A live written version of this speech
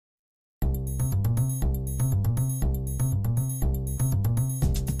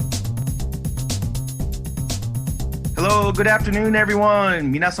Hello, good afternoon,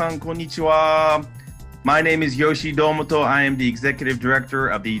 everyone. Minasan konnichiwa. My name is Yoshi Domoto. I am the Executive Director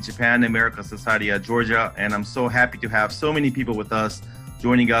of the Japan America Society of Georgia, and I'm so happy to have so many people with us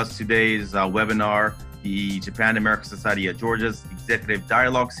joining us today's webinar, the Japan America Society of Georgia's Executive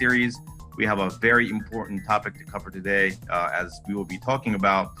Dialogue Series. We have a very important topic to cover today as we will be talking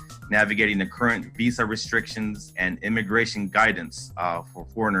about navigating the current visa restrictions and immigration guidance for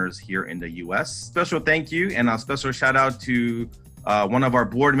foreigners here in the US. Special thank you and a special shout out to one of our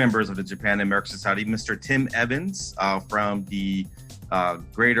board members of the Japan America Society, Mr. Tim Evans from the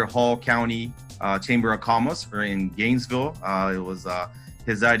Greater Hall County Chamber of Commerce in Gainesville. It was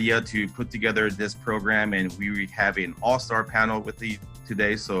his idea to put together this program, and we have an all-star panel with you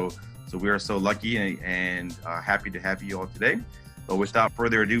today. So we are so lucky and happy to have you all today. But without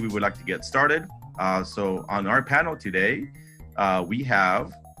further ado, we would like to get started. So on our panel today, we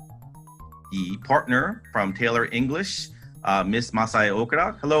have the partner from Taylor English, Miss Masae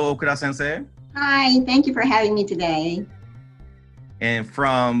Okura. Hello, Okura Sensei. Hi, thank you for having me today. And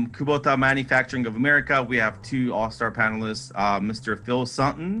from Kubota Manufacturing of America, we have two all-star panelists, Mr. Phil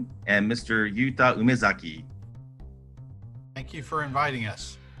Sutton and Mr. Yuta Umezaki. Thank you for inviting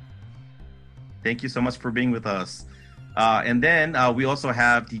us. Thank you so much for being with us. And then we also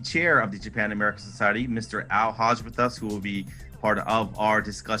have the chair of the Japan America Society, Mr. Al Hodge, with us, who will be part of our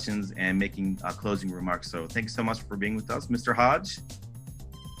discussions and making closing remarks. So thank you so much for being with us, Mr. Hodge.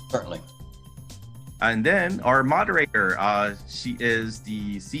 Certainly. And then our moderator, she is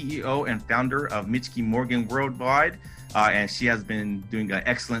the CEO and founder of Michiki Morgan Worldwide, and she has been doing an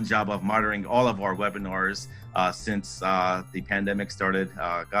excellent job of monitoring all of our webinars since the pandemic started.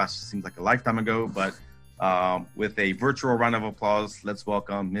 Gosh, seems like a lifetime ago, but with a virtual round of applause, let's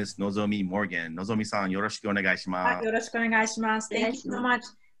welcome Ms. Nozomi Morgan. Nozomi-san, yoroshiku onegai shimasu. Yoroshiku onegai shimasu. Thank you so much.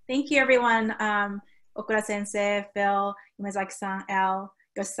 Thank you, everyone. Okura Sensei, Phil, Umezaki-san, Al,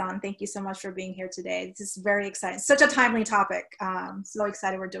 Yoshi-san, thank you so much for being here today. This is very exciting. Such a timely topic. So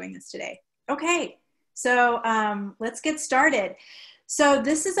excited we're doing this today. Okay, so let's get started. So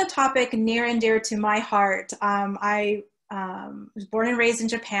this is a topic near and dear to my heart. I was born and raised in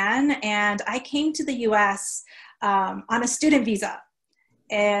Japan, and I came to the US on a student visa.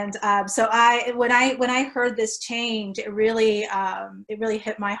 And so when I heard this change, it really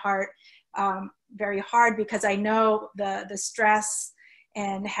hit my heart very hard, because I know the stress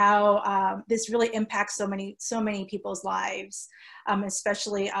and how this really impacts so many people's lives,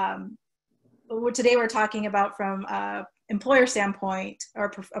 especially today we're talking about from employer standpoint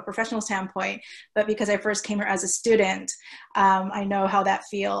or a professional standpoint, but because I first came here as a student, I know how that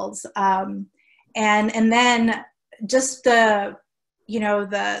feels. And then just the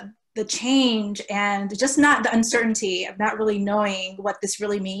change, and just not the uncertainty of not really knowing what this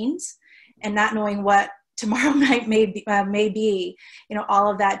really means, and not knowing what tomorrow night may be,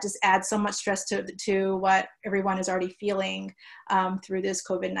 all of that just adds so much stress to what everyone is already feeling through this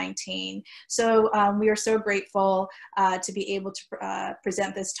COVID-19. So we are so grateful to be able to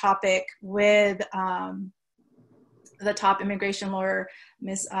present this topic with the top immigration lawyer,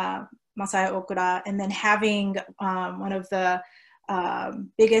 Ms. Masae Okura, and then having one of the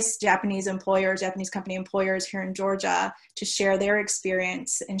biggest Japanese company employers here in Georgia to share their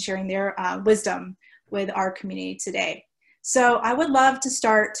experience and sharing their wisdom with our community today. So I would love to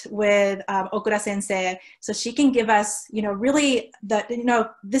start with Okura Sensei, so she can give us, really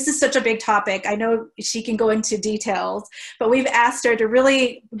this is such a big topic. I know she can go into details, but we've asked her to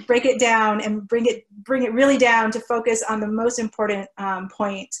really break it down and bring it really down to focus on the most important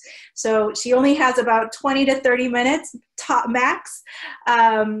points. So she only has about 20 to 30 minutes top max.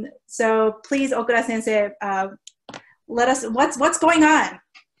 So please, Okura Sensei, let us, what's going on?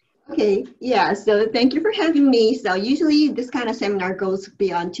 Okay, yeah, so thank you for having me. So usually this kind of seminar goes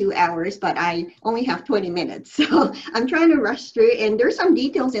beyond 2 hours, but I only have 20 minutes. So I'm trying to rush through, and there's some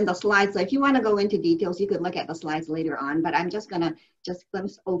details in the slides. So if you want to go into details, you could look at the slides later on, but I'm just gonna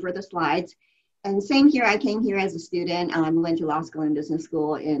glimpse over the slides. And same here, I came here as a student, went to law school and business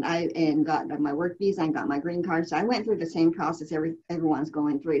school, and got my work visa and got my green card. So I went through the same process everyone's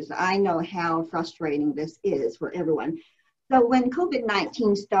going through. So I know how frustrating this is for everyone. So when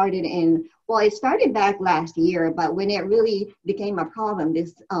COVID-19 started it started back last year, but when it really became a problem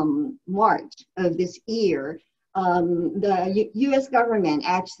this March of this year, the US government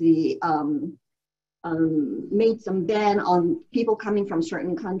actually made some ban on people coming from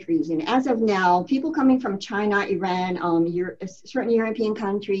certain countries. And as of now, people coming from China, Iran, certain European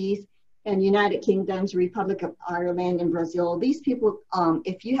countries, and United Kingdoms, Republic of Ireland, and Brazil, these people,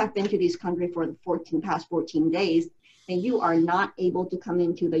 if you have been to these countries for the past 14 days, and you are not able to come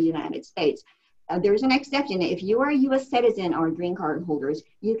into the United States. there's an exception. If you are a U.S. citizen or green card holders,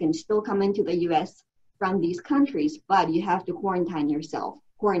 you can still come into the U.S. from these countries, but you have to quarantine yourself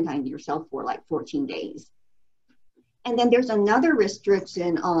for like 14 days. And then there's another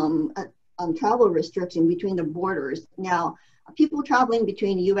restriction, travel restriction between the borders. Now, people traveling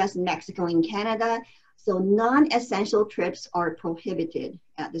between U.S. and Mexico and Canada, so non-essential trips are prohibited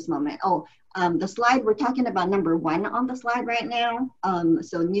at this moment. The slide, we're talking about number 1 on the slide right now.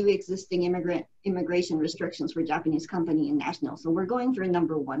 So new existing immigration restrictions for Japanese company and national. So we're going through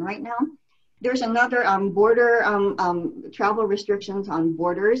number 1 right now. There's another border travel restrictions on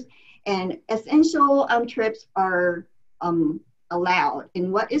borders, and essential trips are allowed.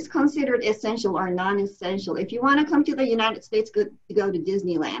 And what is considered essential or non-essential, if you want to come to the United States to go to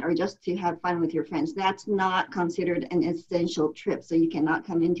Disneyland or just to have fun with your friends, that's not considered an essential trip. So you cannot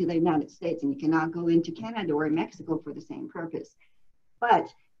come into the United States and you cannot go into Canada or Mexico for the same purpose. But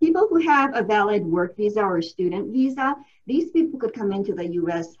people who have a valid work visa or student visa, these people could come into the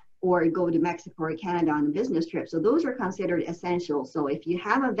US or go to Mexico or Canada on a business trip. So those are considered essential. So if you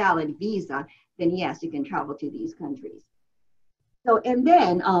have a valid visa, then yes, you can travel to these countries. So, and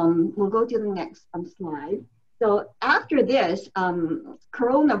then we'll go to the next slide. So after this,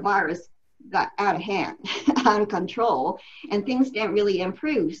 coronavirus got out of hand, out of control, and things didn't really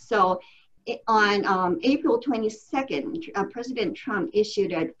improve. So on April 22nd, President Trump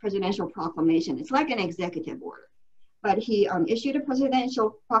issued a presidential proclamation. It's like an executive order, but he issued a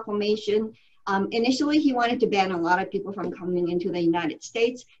presidential proclamation. Initially, he wanted to ban a lot of people from coming into the United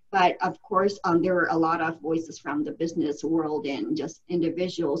States, but of course, there were a lot of voices from the business world and just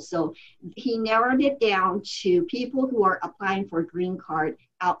individuals. So he narrowed it down to people who are applying for a green card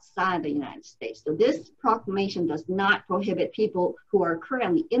outside the United States. So this proclamation does not prohibit people who are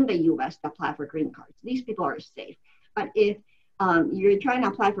currently in the US to apply for green cards. These people are safe. But if you're trying to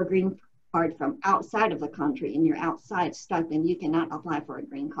apply for a green card from outside of the country and you're outside stuck, then you cannot apply for a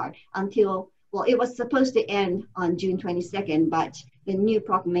green card until, well, it was supposed to end on June 22nd, but the new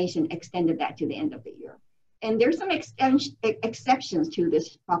proclamation extended that to the end of the year. And there's some exceptions to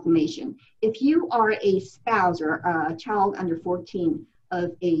this proclamation. If you are a spouse or a child under 14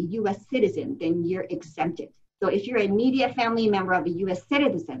 of a US citizen, then you're exempted. So if you're an immediate family member of a US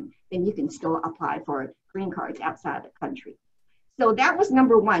citizen, then you can still apply for green cards outside the country. So that was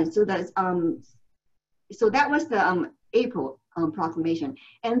number 1. So that's so that was the April proclamation.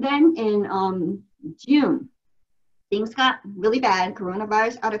 And then in June, things got really bad,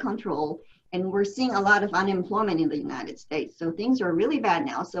 coronavirus out of control, and we're seeing a lot of unemployment in the United States. So things are really bad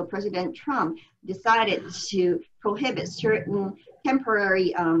now. So President Trump decided to prohibit certain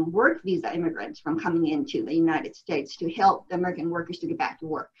temporary work visa immigrants from coming into the United States to help the American workers to get back to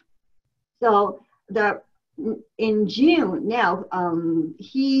work. So in June now,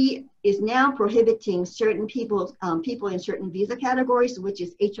 he is now prohibiting certain people in certain visa categories, which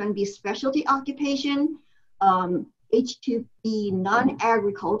is H-1B specialty occupation, H-2B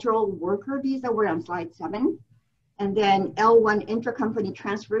non-agricultural worker visa, we're on slide 7, and then L-1 intracompany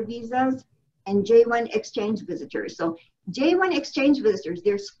transfer visas, and J-1 exchange visitors. So J-1 exchange visitors,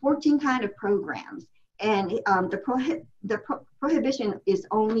 there's 14 kind of programs, and the prohibition is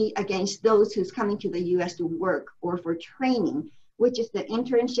only against those who's coming to the U.S. to work or for training, which is the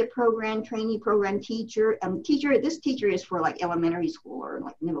internship program, trainee program, teacher. This teacher is for like elementary school or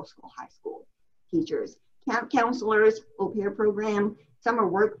like middle school, high school teachers. Camp counselors, au pair program, summer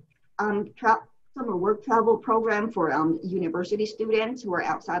work travel program for university students who are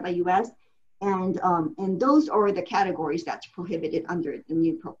outside the U.S. And those are the categories that's prohibited under the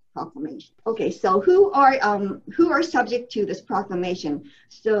new proclamation. Okay, so who are subject to this proclamation?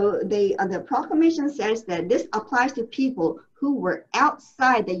 So the proclamation says that this applies to people who were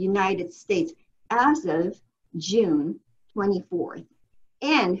outside the United States as of June 24th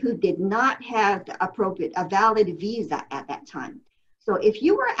and who did not have a valid visa at that time. So if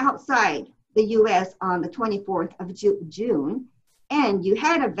you were outside the US on the 24th of June and you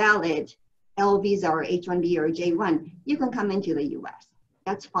had a valid L visa or H-1B or J-1, you can come into the US.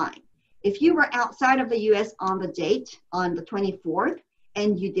 That's fine. If you were outside of the US on the date, on the 24th,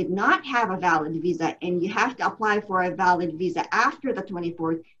 and you did not have a valid visa and you have to apply for a valid visa after the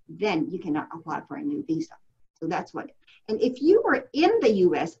 24th, then you cannot apply for a new visa. So that's what. And if you were in the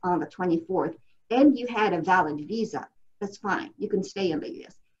US on the 24th and you had a valid visa, that's fine. You can stay in the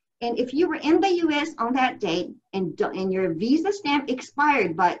US. And if you were in the US on that date and your visa stamp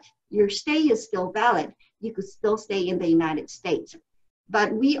expired, but your stay is still valid, you could still stay in the United States.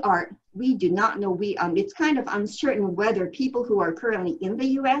 But we do not know, it's kind of uncertain whether people who are currently in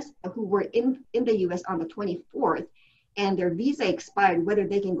the US, who were in the US on the 24th, and their visa expired, whether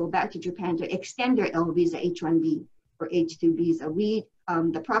they can go back to Japan to extend their L visa, H-1B or H-2 visa.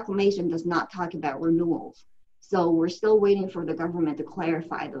 The proclamation does not talk about renewals. So we're still waiting for the government to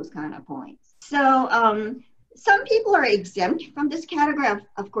clarify those kind of points. So some people are exempt from this category.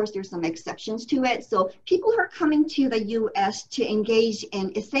 Of course, there's some exceptions to it. So people who are coming to the US to engage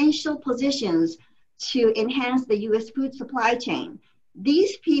in essential positions to enhance the US food supply chain,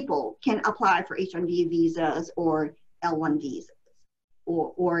 these people can apply for H-1B visas or L-1 visas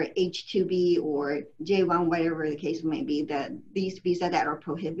or H-2B or J-1, whatever the case may be, that these visas that are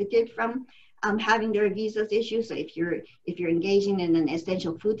prohibited from having their visas issued. So if you're engaging in an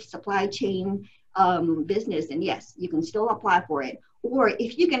essential food supply chain business, then yes, you can still apply for it. Or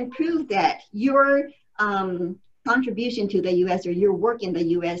if you can prove that your contribution to the US or your work in the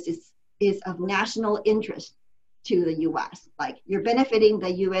US is of national interest to the US, like you're benefiting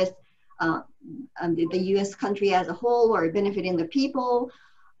the US, the US country as a whole, or benefiting the people,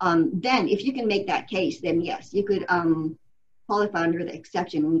 then if you can make that case, then yes, you could qualify under the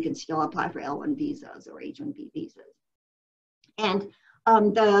exception, and you can still apply for L-1 visas or H-1B visas. And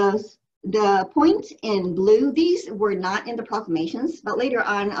the points in blue, these were not in the proclamations, but later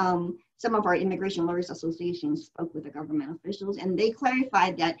on, some of our Immigration Lawyers Associations spoke with the government officials, and they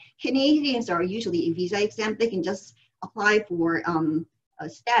clarified that Canadians are usually visa exempt. They can just apply for a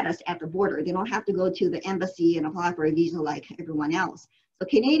status at the border. They don't have to go to the embassy and apply for a visa like everyone else. So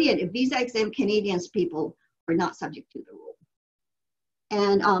visa exempt Canadians people are not subject to the rule.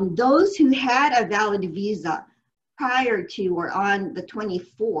 And those who had a valid visa prior to or on the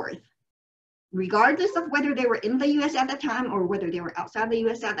 24th, regardless of whether they were in the US at the time or whether they were outside the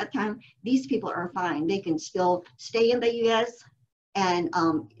US at that time, these people are fine. They can still stay in the US, and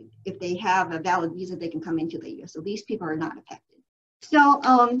if they have a valid visa, they can come into the US. So these people are not affected. So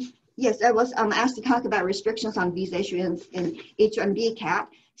yes, I was asked to talk about restrictions on visa issuance and H-1B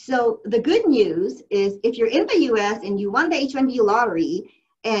cap. So the good news is if you're in the US and you won the H-1B lottery,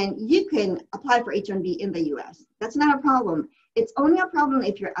 and you can apply for H-1B in the US. That's not a problem. It's only a problem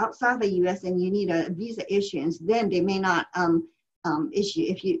if you're outside the US and you need a visa issuance, then they may not issue.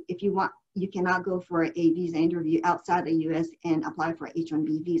 If you want, you cannot go for a visa interview outside the US and apply for an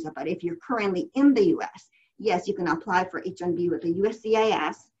H-1B visa. But if you're currently in the US, yes, you can apply for H-1B with the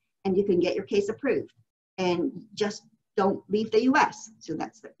USCIS and you can get your case approved. And just don't leave the US. So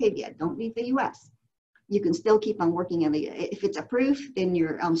that's the caveat, don't leave the US. You can still keep on working in the, if it's approved, then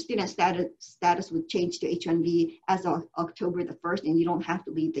your student status would change to H-1B as of October the 1st, and you don't have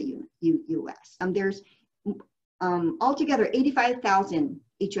to leave the US. There's altogether 85,000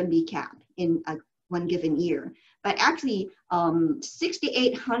 H-1B cap in one given year, but actually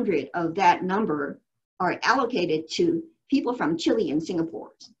 6,800 of that number are allocated to people from Chile and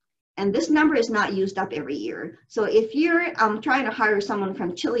Singapore. And this number is not used up every year. So if you're trying to hire someone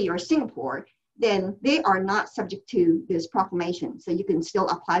from Chile or Singapore, then they are not subject to this proclamation. So you can still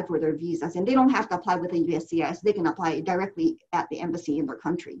apply for their visas, and they don't have to apply with the USCIS. They can apply directly at the embassy in their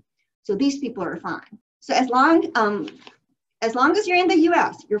country. So these people are fine. So as long as you're in the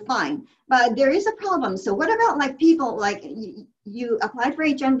US, you're fine. But there is a problem. So what about like people like you applied for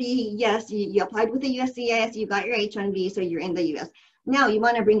H-1B, yes, you applied with the USCIS, you got your H-1B, so you're in the US. Now you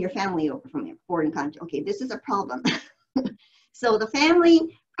want to bring your family over from a foreign country. Okay, this is a problem. So the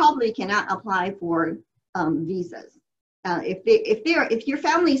family probably cannot apply for visas. If your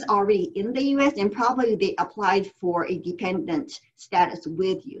family is already in the US, then probably they applied for a dependent status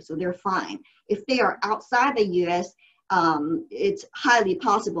with you, so they're fine. If they are outside the US, it's highly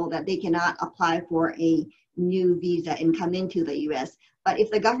possible that they cannot apply for a new visa and come into the US. But if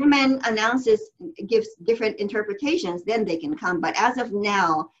the government gives different interpretations, then they can come. But as of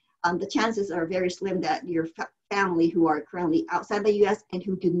now, the chances are very slim that your family who are currently outside the US and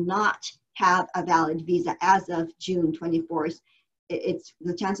who do not have a valid visa as of June 24th,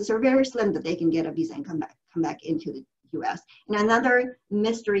 the chances are very slim that they can get a visa and come back into the US. And another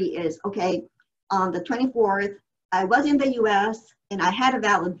mystery is, okay, on the 24th, I was in the US and I had a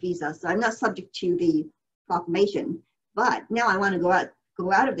valid visa, so I'm not subject to the proclamation. But now I want to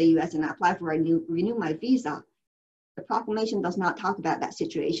go out of the US and apply for renew my visa. The proclamation does not talk about that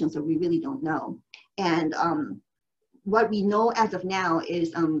situation, so we really don't know. And what we know as of now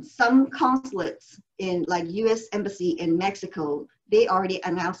is some consulates in like US Embassy in Mexico, they already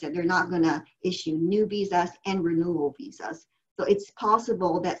announced that they're not going to issue new visas and renewal visas. So it's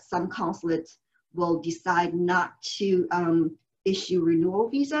possible that some consulates will decide not to issue renewal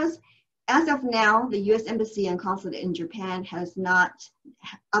visas. As of now, the US Embassy and Consulate in Japan has not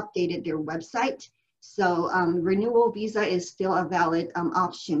updated their website So renewal visa is still a valid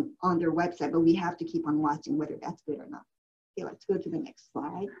option on their website, but we have to keep on watching whether that's good or not. Okay, let's go to the next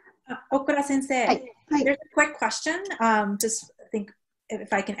slide. Okura Sensei, Hi. there's a quick question, just I think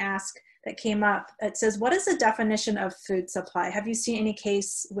if I can ask, that came up. It says, what is the definition of food supply? Have you seen any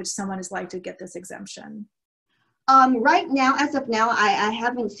case which someone is likely to get this exemption? Right now, as of now, I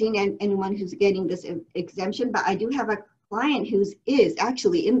haven't seen anyone who's getting this exemption, but I do have a client who is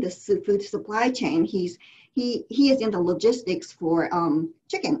actually in this food supply chain. He is in the logistics for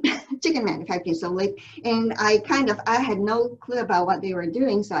chicken manufacturing. So and I had no clue about what they were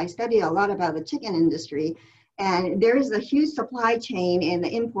doing. So I studied a lot about the chicken industry, and there is a huge supply chain and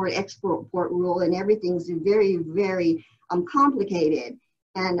the import-export rule, and everything's very, very complicated.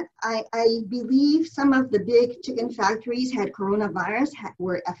 And I believe some of the big chicken factories had coronavirus,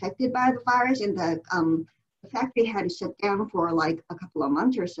 were affected by the virus, and the factory had to shut down for like a couple of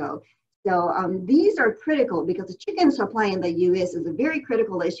months or so. So these are critical because the chicken supply in the U.S. is a very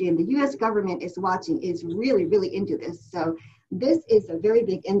critical issue, and the U.S. government is watching, is really, really into this. So this is a very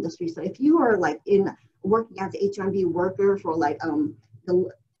big industry. So if you are like working as an H-1B worker for like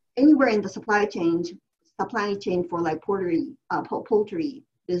anywhere in the supply chain for like poultry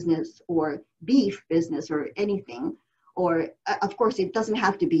business or beef business or anything, or of course it doesn't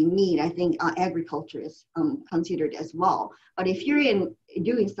have to be meat. I think agriculture is considered as well. But if you're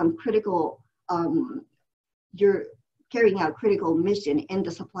doing some critical, you're carrying out critical mission in the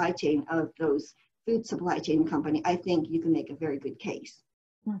supply chain of those food supply chain company, I think you can make a very good case.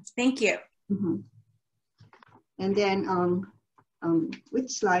 Thank you. Mm-hmm. And then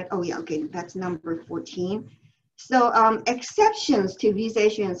which slide? Oh yeah, okay, that's number 14. So exceptions to visa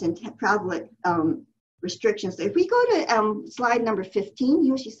issuance and travel restrictions. So if we go to slide number 15,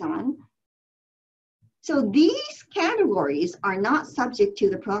 Yoshi-san. So these categories are not subject to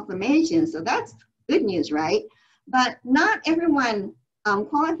the proclamation. So that's good news, right? But not everyone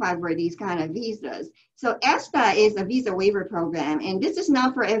qualify for these kind of visas. So ESTA is a visa waiver program, and this is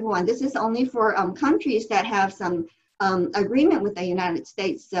not for everyone. This is only for countries that have some agreement with the United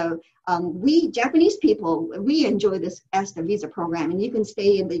States. So we Japanese people, we enjoy this ESTA visa program, and you can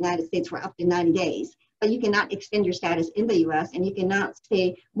stay in the United States for up to 90 days, but you cannot extend your status in the US, and you cannot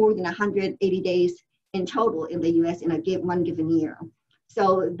stay more than 180 days in total in the US in one given year.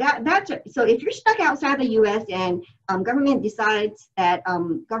 So so if you're stuck outside the US and government decides that,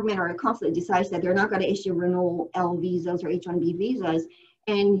 government or a consulate decides that they're not going to issue renewal L visas or H-1B visas,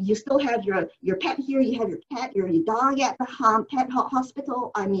 and you still have your pet here, you have your cat, your dog at the pet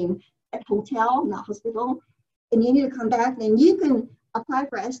hospital, at hotel, not hospital, and you need to come back, then you can apply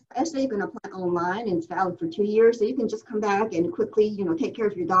for ESTA. You can apply online, and it's valid for 2 years. So you can just come back and quickly, take care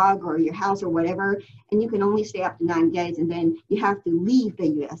of your dog or your house or whatever, and you can only stay up to 90 days, and then you have to leave the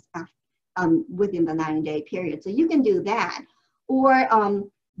U.S. Within the 90-day period. So you can do that. Or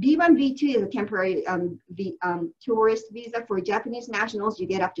B1, B2 is a temporary tourist visa. For Japanese nationals, you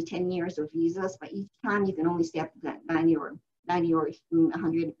get up to 10 years of visas, but each time you can only stay up to 90 or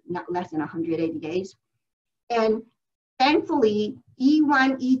 100, not less than 180 days. And thankfully,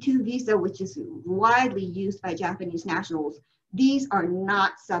 E1, E2 visa, which is widely used by Japanese nationals, these are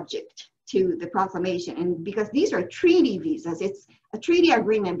not subject to the proclamation. And because these are treaty visas, it's a treaty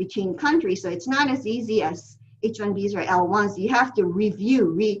agreement between countries, so it's not as easy as H-1Bs or L1s. You have to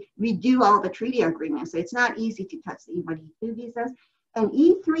redo all the treaty agreements. So it's not easy to touch the E1, E2 visas. And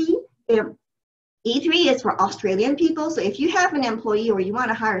E3 is for Australian people. So if you have an employee or you want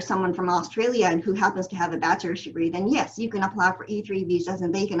to hire someone from Australia and who happens to have a bachelor's degree, then yes, you can apply for E3 visas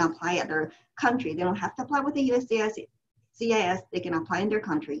and they can apply at their country. They don't have to apply with the USCIS, they can apply in their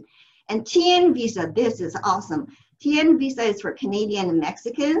country. And TN visa, this is awesome. TN visa is for Canadian and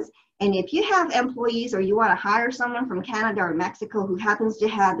Mexicans. And if you have employees or you want to hire someone from Canada or Mexico who happens to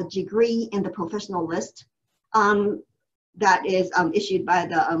have the degree in the professional list that is issued by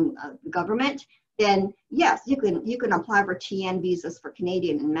the government, then yes, you can apply for TN visas for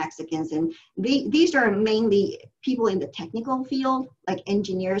Canadian and Mexicans. And these are mainly people in the technical field, like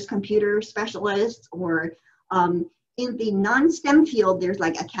engineers, computer specialists, or in the non-STEM field, there's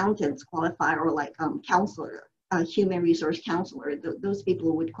like accountants qualify, or like counselor, human resource counselor. Those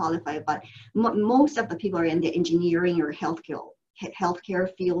people would qualify, but most of the people are in the engineering or healthcare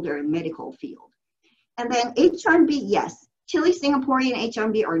field or medical field. And then H-1B, yes. Chile, Singaporean,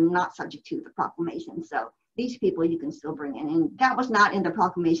 H-1B are not subject to the proclamation. So these people you can still bring in. And that was not in the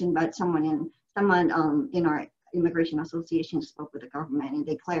proclamation, but someone in our immigration association spoke with the government, and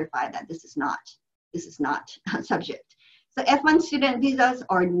they clarified that this is not subject. So F1 student visas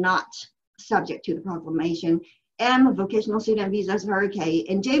are not subject to the proclamation. M vocational student visas are okay.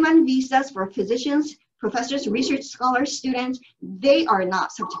 And J1 visas for physicians, professors, research scholars, students, they are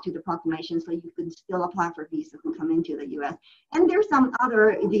not subject to the proclamation, so you can still apply for visas and come into the US. And there's some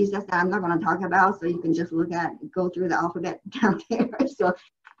other visas that I'm not going to talk about, so you can just go through the alphabet down there. So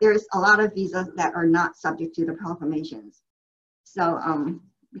there's a lot of visas that are not subject to the proclamations. So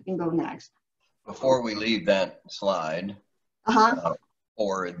we can go next. Before we leave that slide,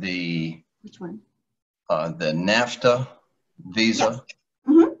 for the Which one? The NAFTA visa,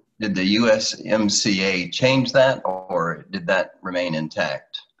 Yes. did the USMCA change that, or did that remain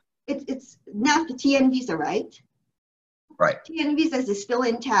intact? It's NAFTA TN visa, right? Right. TN visas is still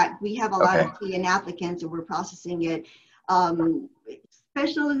intact. We have a lot of TN applicants and we're processing it,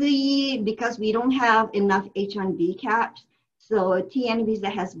 especially because we don't have enough H-1B caps. So TN visa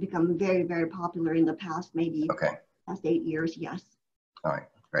has become very, very popular in the past, maybe past 8 years, yes. All right,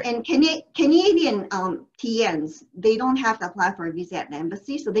 great. And Canadian TNs, they don't have to apply for a visa at the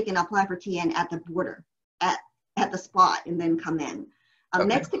embassy, so they can apply for TN at the border, at the spot, and then come in.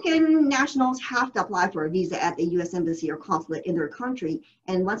 Mexican nationals have to apply for a visa at the US embassy or consulate in their country,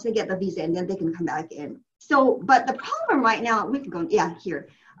 and once they get the visa, and then they can come back in. So, but the problem right now, we can go, here.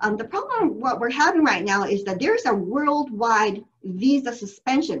 The problem, what we're having right now is that there's a worldwide visa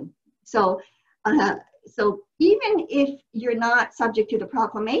suspension. So, so even if you're not subject to the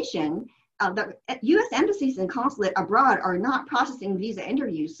proclamation, the US embassies and consulate abroad are not processing visa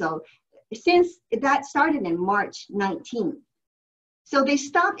interviews. So since that started in March 19th. So they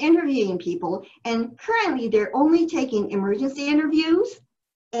stopped interviewing people, and currently they're only taking emergency interviews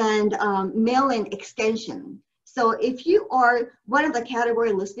and mail-in extension. So if you are one of the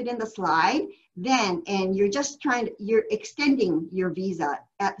category listed in the slide, then, and you're just you're extending your visa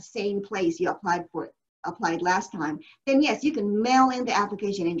at the same place you applied last time, then yes, you can mail in the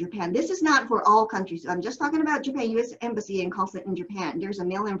application in Japan. This is not for all countries. I'm just talking about Japan, US Embassy and consulate in Japan. There's a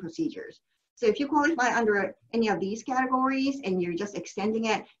mail-in procedures. So if you qualify under any of these categories and you're just extending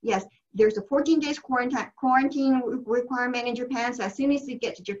it, yes, there's a 14 days quarantine requirement in Japan. So as soon as you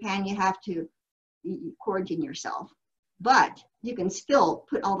get to Japan, you have to quarantine yourself. But you can still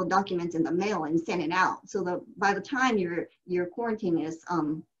put all the documents in the mail and send it out. So that by the time your quarantine is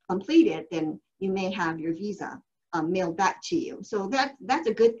completed, then you may have your visa mailed back to you. So that's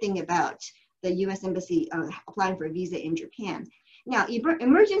a good thing about the US Embassy applying for a visa in Japan. Now,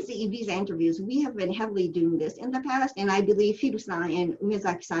 emergency visa interviews, we have been heavily doing this in the past, and I believe Hiru-san and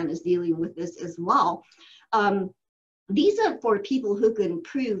Umezaki-san is dealing with this as well. These are for people who can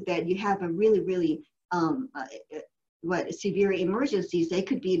prove that you have a really, really severe emergencies. They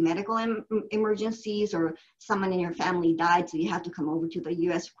could be medical emergencies, or someone in your family died, so you have to come over to the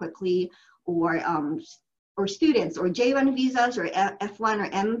US quickly, or students, or J1 visas, or F1 or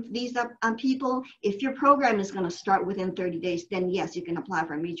M visa people. If your program is going to start within 30 days, then yes, you can apply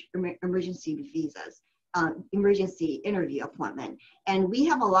for emergency visas, emergency interview appointment. And we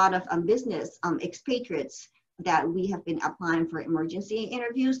have a lot of business expatriates that we have been applying for emergency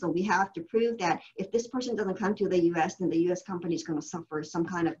interviews. So we have to prove that if this person doesn't come to the US, then the US company is going to suffer some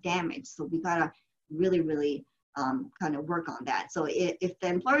kind of damage. So we got to really, really kind of work on that. So if the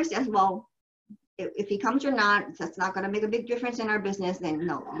employer says, well, if he comes or not, that's not going to make a big difference in our business, then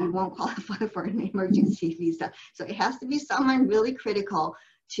no, you won't qualify for an emergency visa. So it has to be someone really critical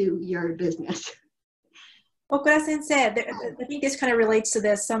to your business. Okura-sensei, I think this kind of relates to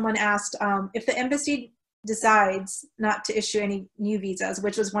this. Someone asked if the embassy decides not to issue any new visas,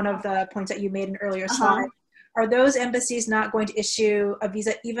 which was one of the points that you made in earlier slide, are those embassies not going to issue a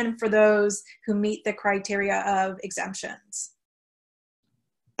visa even for those who meet the criteria of exemptions?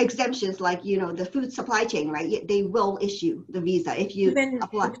 Exemptions, like, you know, the food supply chain, right? They will issue the visa if you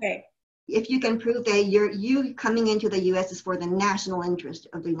apply. Okay. If you can prove that you coming into the US is for the national interest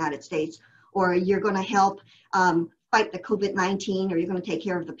of the United States, or you're going to help fight the COVID-19, or you're going to take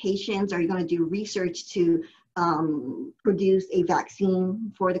care of the patients, or you're going to do research to produce a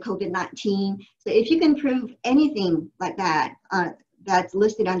vaccine for the COVID-19. So if you can prove anything like that, that's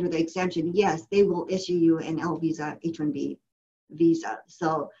listed under the exemption, yes, they will issue you an L visa, H-1B visa.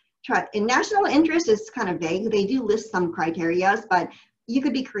 So in national interest is kind of vague. They do list some criteria, but you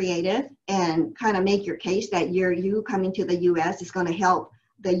could be creative and kind of make your case that you coming to the US is going to help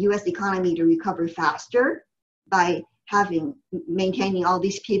the US economy to recover faster by maintaining all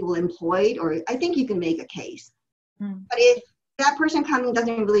these people employed, or I think you can make a case. But if that person coming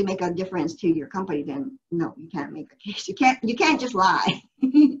doesn't really make a difference to your company, then no, you can't make a case. You can't just lie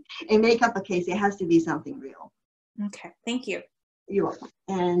and make up a case. It has to be something real. Okay, thank you. You're welcome.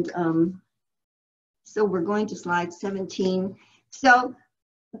 And so we're going to slide 17. So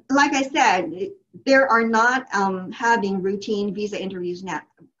like I said, there are not having routine visa interviews now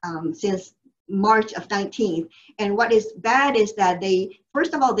since March of 19th. And what is bad is that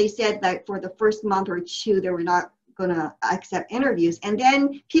first of all, they said that for the first month or two, they were not going to accept interviews. And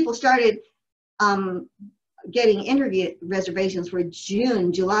then people started getting interview reservations for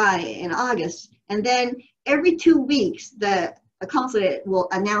June, July, and August. And then every 2 weeks, the consulate will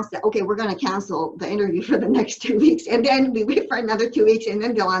announce that, okay, we're going to cancel the interview for the next 2 weeks. And then we wait for another 2 weeks, and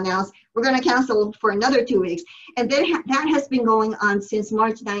then they'll announce we're going to cancel for another 2 weeks. And then that has been going on since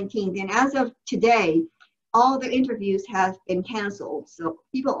March 19th. And as of today, all the interviews have been canceled. So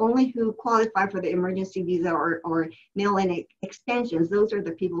people only who qualify for the emergency visa or mail-in extensions, those are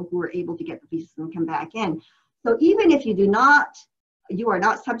the people who are able to get the visas and come back in. So even if you are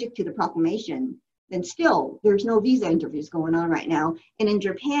not subject to the proclamation, then still there's no visa interviews going on right now. And in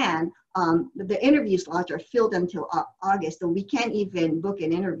Japan, the interview slots are filled until August, so we can't even book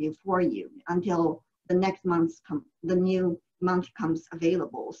an interview for you until the next the new month becomes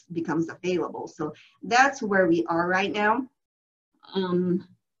available. So that's where we are right now.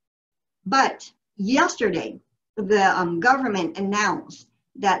 But yesterday, the government announced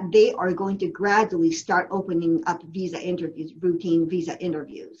that they are going to gradually start opening up visa interviews, routine visa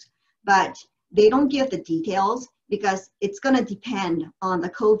interviews. But they don't give the details because it's going to depend on the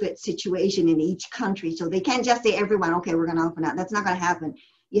COVID situation in each country. So they can't just say everyone, okay, we're going to open up. That's not going to happen.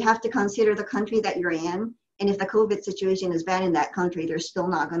 You have to consider the country that you're in. And if the COVID situation is bad in that country, they're still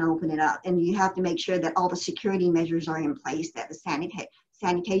not going to open it up. And you have to make sure that all the security measures are in place, that the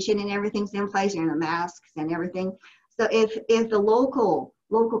sanitation and everything's in place, and the masks and everything. So if the local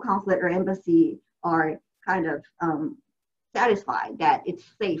consulate or embassy are kind of satisfied that it's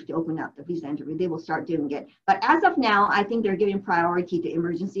safe to open up the visa interview, they will start doing it. But as of now, I think they're giving priority to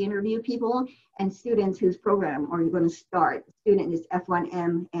emergency interview people and students whose program are going to start. Student is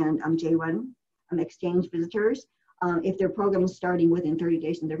F1M and J1 exchange visitors. If their program is starting within 30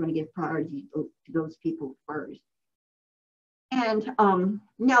 days, then they're going to give priority to those people first. And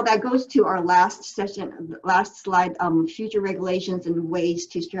now that goes to our last slide, future regulations and ways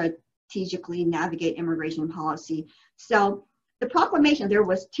to strategically navigate immigration policy. So the proclamation, there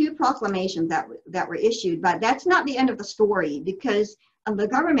was 2 proclamations that were issued, but that's not the end of the story, because the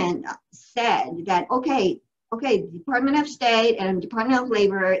government said that, okay, Department of State and Department of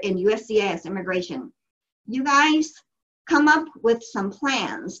Labor and USCIS Immigration, you guys come up with some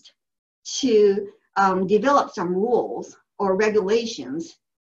plans to develop some rules or regulations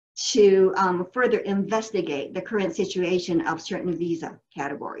to further investigate the current situation of certain visa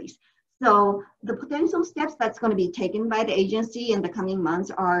categories. So the potential steps that's going to be taken by the agency in the coming months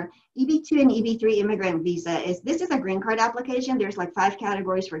are EB2 and EB3 immigrant visa. This is a green card application. There's like 5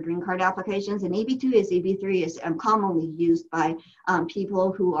 categories for green card applications, and EB3 is commonly used by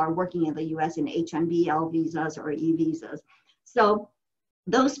people who are working in the US in H-1B visas or E-visas. So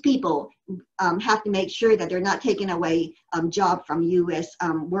those people have to make sure that they're not taking away job from U.S.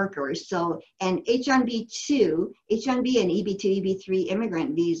 Workers. So, and H-1B2, H-1B and EB2, EB3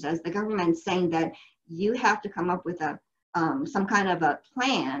 immigrant visas, the government's saying that you have to come up with some kind of a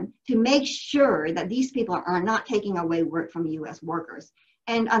plan to make sure that these people are not taking away work from U.S. workers.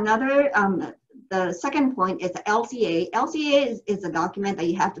 And another, the second point is the LCA. LCA is a document that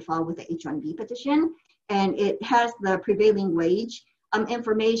you have to file with the H-1B petition, and it has the prevailing wage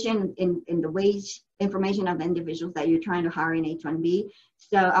information in the wage information of the individuals that you're trying to hire in H-1B.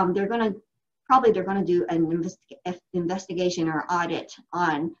 So they're going to do an investigation or audit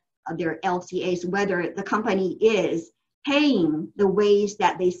on their LCAs, whether the company is paying the wage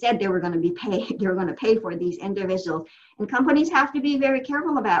that they said they were going to be paid. They're going to pay for these individuals, and companies have to be very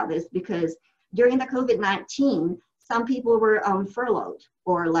careful about this, because during the COVID-19, some people were furloughed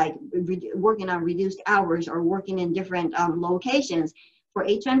or like working on reduced hours or working in different locations. For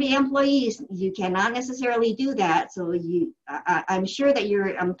H-1B employees, you cannot necessarily do that. So I'm sure that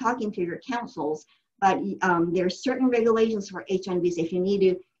you're talking to your councils, but there's certain regulations for H-1Bs. If you need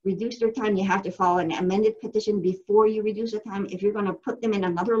to reduce their time, you have to file an amended petition before you reduce the time. If you're going to put them in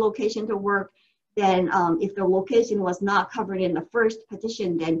another location to work, then if the location was not covered in the first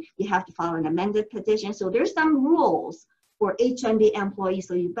petition, then you have to file an amended petition. So there's some rules for H-1B employees.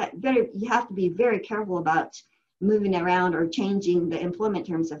 So you have to be very careful about moving around or changing the employment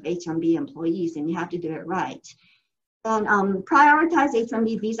terms of H-1B employees, and you have to do it right. And prioritize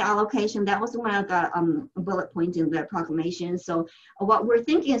H-1B visa allocation. That was one of the bullet points in the proclamation. So what we're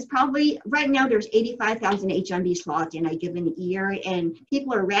thinking is probably right now there's 85,000 H-1B slots in a given year, and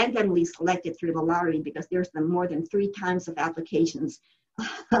people are randomly selected through the lottery because there's more than 3 times of applications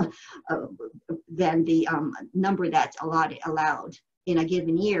than the number that's allowed in a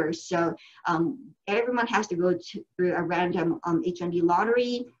given year. So everyone has to go through a random H-1B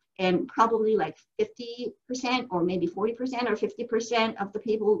lottery, and probably like 50% or maybe 40% or 50% of the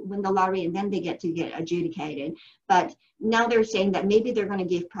people win the lottery, and then they get adjudicated. But now they're saying that maybe they're going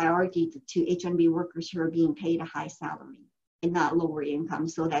to give priority to H-1B workers who are being paid a high salary and not lower income,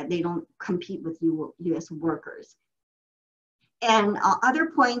 so that they don't compete with U.S. workers. And other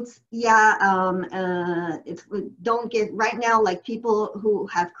points, if we don't get right now, like people who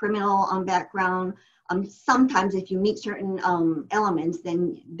have criminal background, sometimes if you meet certain elements,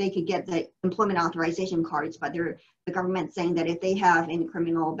 then they could get the employment authorization cards, but the government's saying that if they have any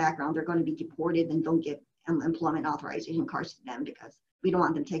criminal background, they're going to be deported and don't give employment authorization cards to them, because we don't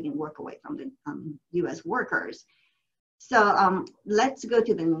want them taking work away from the U.S. workers. So let's go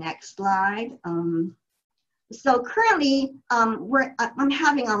to the next slide. So currently, I'm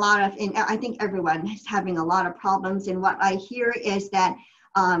having a lot of, and I think everyone is having a lot of problems. And what I hear is that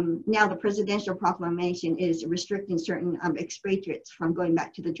now the presidential proclamation is restricting certain expatriates from going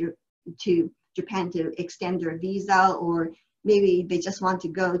back to Japan to extend their visa, or maybe they just want to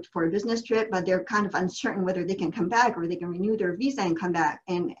go for a business trip, but they're kind of uncertain whether they can come back or they can renew their visa and come back.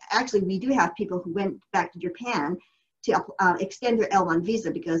 And actually, we do have people who went back to Japan to extend their L1 visa,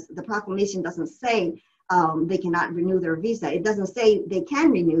 because the proclamation doesn't say they cannot renew their visa. It doesn't say they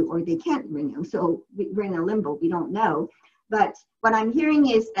can renew or they can't renew. So we're in a limbo, we don't know. But what I'm hearing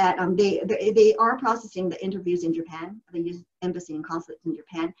is that they are processing the interviews in Japan, the U.S. Embassy and consulates in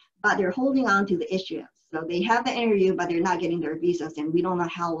Japan, but they're holding on to the issuance. So they have the interview, but they're not getting their visas, and we don't know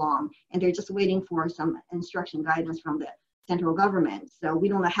how long. And they're just waiting for some instruction guidance from the central government. So we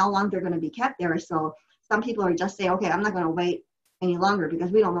don't know how long they're going to be kept there. So some people are just saying, okay, I'm not going to wait any longer,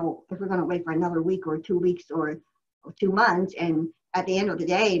 because we don't know if we're going to wait for another week or 2 weeks or 2 months. And at the end of the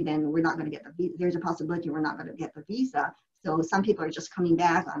day, then we're not going to get the visa. There's a possibility we're not going to get the visa. So some people are just coming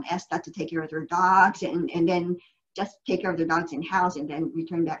back on ESTA to take care of their dogs, and then just take care of their dogs in-house and then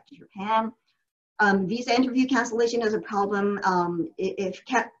return back to Japan. Visa interview cancellation is a problem.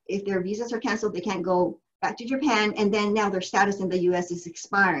 If their visas are canceled, they can't go back to Japan, and then now their status in the US is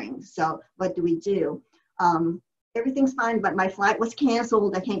expiring. So what do we do? Everything's fine, but my flight was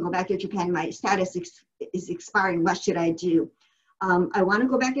canceled. I can't go back to Japan. My status is expiring. What should I do? I want to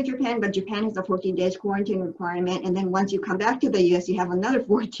go back to Japan, but Japan has a 14 days quarantine requirement. And then once you come back to the US, you have another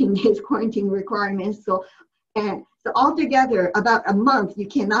 14 days quarantine requirement. So altogether, about a month, you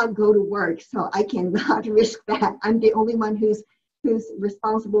cannot go to work. So I cannot risk that. I'm the only one who's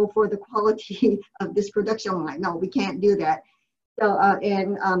responsible for the quality of this production line. No, we can't do that. So,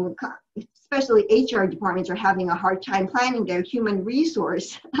 especially HR departments are having a hard time planning their human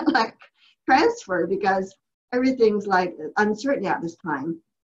resource like transfer, because everything's like uncertain at this time.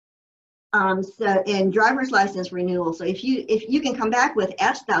 And driver's license renewal. So if you can come back with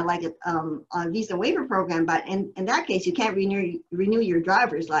ESTA, like a visa waiver program, but in that case, you can't renew your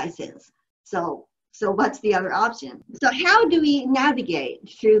driver's license. So what's the other option? So how do we navigate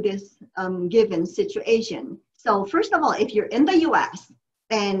through this given situation? So first of all, if you're in the US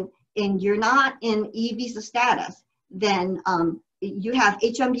and you're not in e-visa status, then you have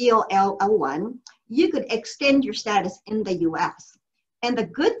H-1B or L1, you could extend your status in the US. And the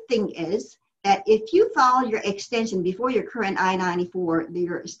good thing is that if you file your extension before your current I-94,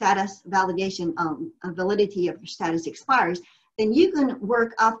 your status validation, validity of your status expires, then you can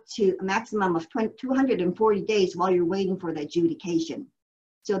work up to a maximum of 240 days while you're waiting for the adjudication.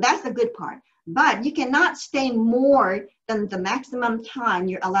 So that's the good part. But you cannot stay more than the maximum time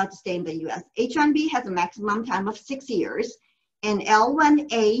you're allowed to stay in the US. H-1B has a maximum time of 6 years, and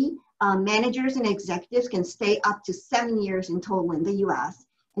L1A managers and executives can stay up to 7 years in total in the US.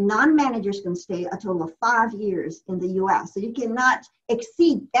 And non-managers can stay a total of 5 years in the US. So you cannot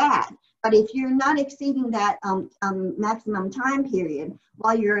exceed that. But if you're not exceeding that maximum time period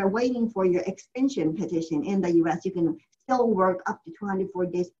while you're waiting for your extension petition in the US, you can still work up to 204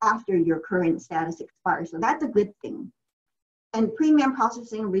 days after your current status expires. So that's a good thing. And premium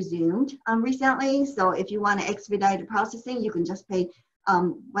processing resumed recently. So if you want to expedite the processing, you can just pay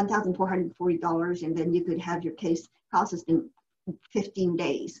 $1,440, and then you could have your case processed in 15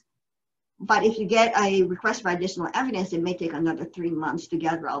 days. But if you get a request for additional evidence, it may take another 3 months to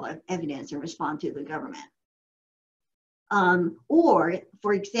gather all the evidence and respond to the government. Or,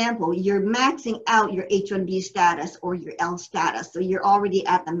 for example, you're maxing out your H-1B status or your L status, so you're already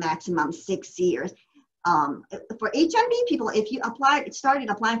at the maximum 6 years. For H-1B people, if you started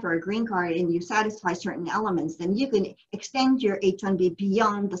applying for a green card and you satisfy certain elements, then you can extend your H-1B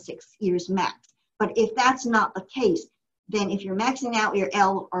beyond the 6 years max. But if that's not the case, then if you're maxing out your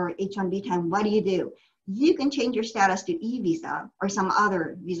L or H-1B time, what do? You can change your status to E-visa or some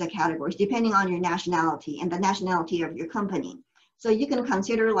other visa categories, depending on your nationality and the nationality of your company. So you can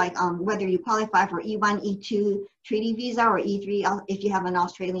consider like whether you qualify for E1, E2 treaty visa or E3. If you have an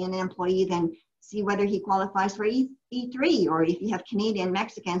Australian employee, then see whether he qualifies for E3, or if you have Canadian,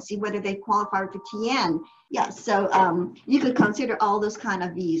 Mexican, see whether they qualify for TN. Yeah, so you could consider all those kind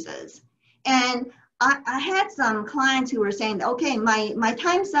of visas. And I had some clients who were saying, okay, my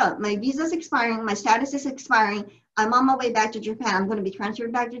time's up, my visa's expiring, my status is expiring, I'm on my way back to Japan, I'm going to be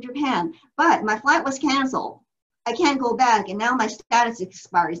transferred back to Japan, but my flight was canceled. I can't go back, and now my status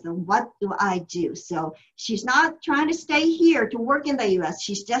expires, then what do I do? So she's not trying to stay here to work in the US,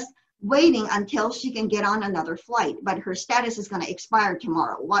 she's just waiting until she can get on another flight, but her status is going to expire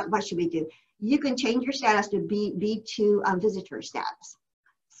tomorrow. What should we do? You can change your status to B2 visitor status.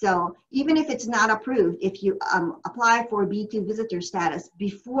 So even if it's not approved, if you apply for B2 visitor status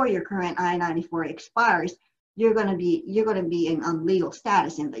before your current I-94 expires, you're going to be in legal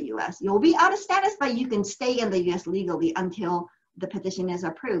status in the U.S. You'll be out of status, but you can stay in the U.S. legally until the petition is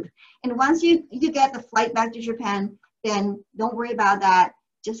approved. And once you get the flight back to Japan, then don't worry about that.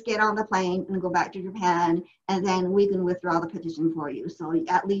 Just get on the plane and go back to Japan, and then we can withdraw the petition for you. So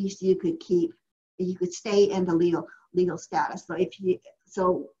at least you could stay in the legal status. So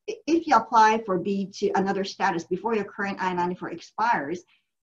if you apply for B2 another status before your current I-94 expires,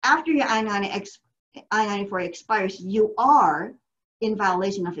 after your I-94 expires, you are in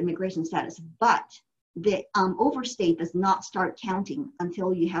violation of immigration status, but the overstay does not start counting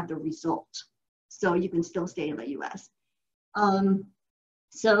until you have the result. So you can still stay in the U.S.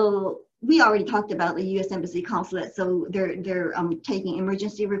 So we already talked about the U.S. Embassy Consulate. So they're taking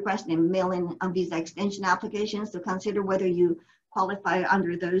emergency requests and mail-in visa extension applications. So consider whether you qualify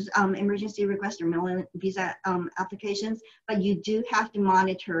under those emergency request or mail-in visa applications. But you do have to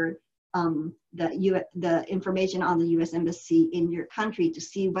monitor the information on the U.S. Embassy in your country to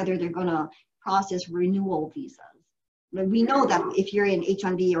see whether they're going to process renewal visas. We know that if you're in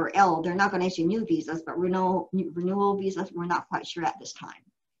H-1B or L, they're not going to issue new visas, but renewal visas, we're not quite sure at this time.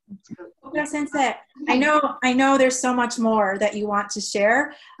 Okura-sensei, I know there's so much more that you want to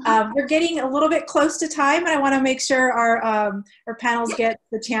share. We're getting a little bit close to time, and I want to make sure our panels get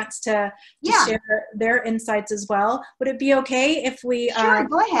the chance to share their insights as well. Would it be okay if we? Sure,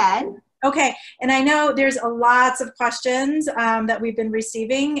 go ahead. Okay, and I know there's lots of questions that we've been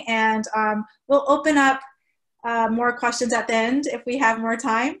receiving, and we'll open up more questions at the end if we have more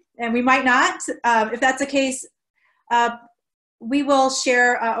time, and we might not. If that's the case, we will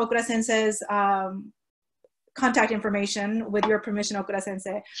share Okura-sensei's contact information with your permission,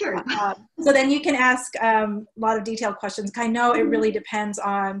 Okura-sensei. Sure. So then you can ask a lot of detailed questions. I know it really depends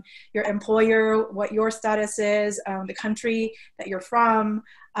on your employer, what your status is, the country that you're from,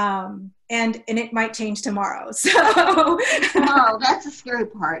 and it might change tomorrow. So. Oh, that's the scary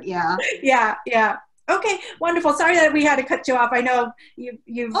part. Yeah. Yeah. Okay, wonderful. Sorry that we had to cut you off. I know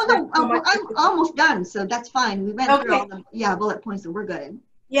you've. Oh no, I'm almost done, so that's fine. We went through all the bullet points, so we're good.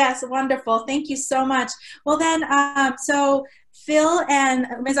 Yes, wonderful. Thank you so much. Well then, so Phil and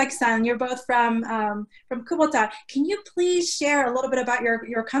Mizaki-san, you're both from Kubota. Can you please share a little bit about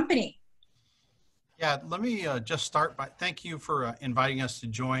your company? Yeah, let me just start by thank you for inviting us to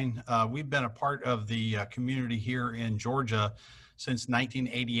join. We've been a part of the community here in Georgia since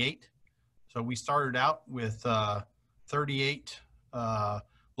 1988. So we started out with 38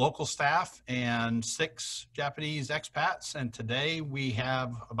 local staff and 6 Japanese expats. And today we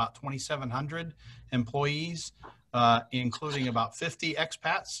have about 2,700 employees, including about 50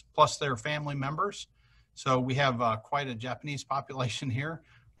 expats plus their family members. So we have quite a Japanese population here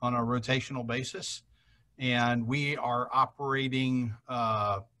on a rotational basis. And we are operating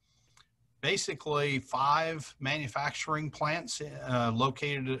basically 5 manufacturing plants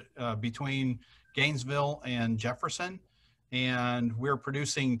located between Gainesville and Jefferson. And we're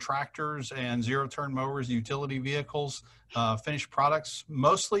producing tractors and zero-turn mowers, utility vehicles, finished products,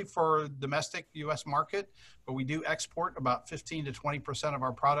 mostly for domestic U.S. market, but we do export about 15 to 20% of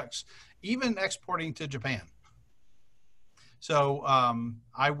our products, even exporting to Japan. So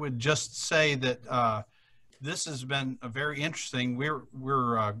I would just say that this has been a very interesting.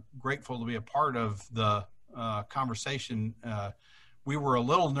 We're grateful to be a part of the conversation. We were a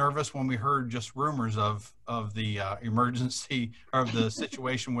little nervous when we heard just rumors of the emergency or of the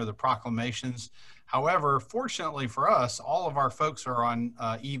situation with the proclamations. However, fortunately for us, all of our folks are on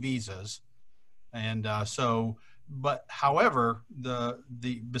e-visas, and however,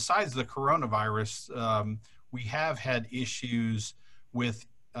 besides the coronavirus, we have had issues with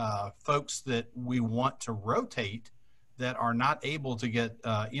folks that we want to rotate that are not able to get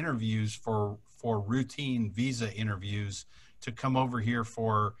interviews for routine visa interviews to come over here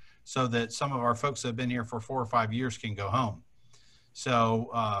so that some of our folks that have been here for 4 or 5 years can go home.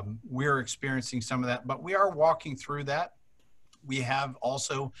 So we're experiencing some of that, but we are walking through that. We have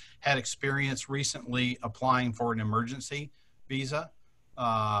also had experience recently applying for an emergency visa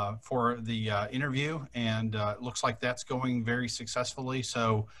for the interview, and it looks like that's going very successfully.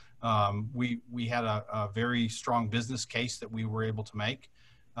 So we had a very strong business case that we were able to make,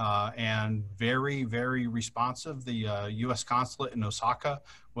 and very, very responsive. The U.S. consulate in Osaka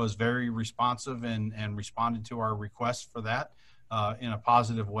was very responsive and responded to our request for that in a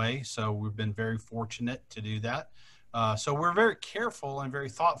positive way. So we've been very fortunate to do that. So we're very careful and very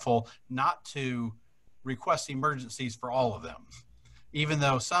thoughtful not to request emergencies for all of them, even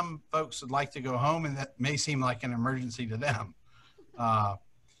though some folks would like to go home and that may seem like an emergency to them.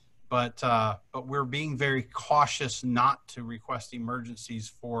 But we're being very cautious not to request emergencies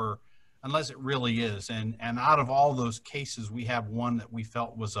for, unless it really is. And out of all those cases, we have one that we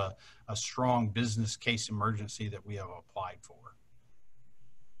felt was a strong business case emergency that we have applied for.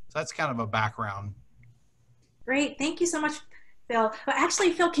 So that's kind of a background. Great, thank you so much, Phil. But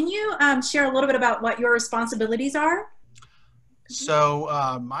actually, Phil, can you share a little bit about what your responsibilities are? So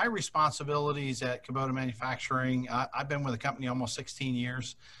my responsibilities at Kubota Manufacturing, I've been with the company almost 16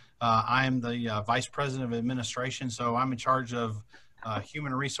 years. I am the Vice President of Administration, so I'm in charge of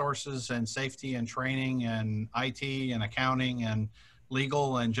human resources and safety and training and IT and accounting and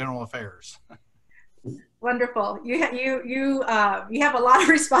legal and general affairs. Wonderful. You have a lot of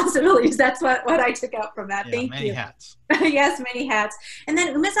responsibilities. That's what I took out from that. Yeah, Thank many you. hats. Yes, many hats. And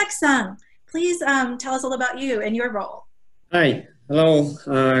then Umezaki-san, please tell us a little about you and your role. Hi, hello,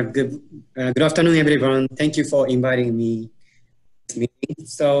 good afternoon, everyone. Thank you for inviting me to this meeting.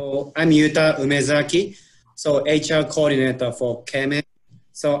 So I'm Yuta Umezaki, so HR coordinator for KEME.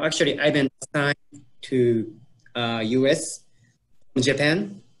 So actually, I've been assigned to US from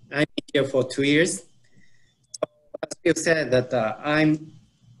Japan. I'm here for 2 years. So as Phil said, that I'm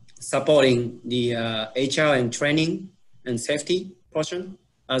supporting the HR and training and safety portion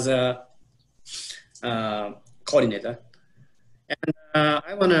as a coordinator. And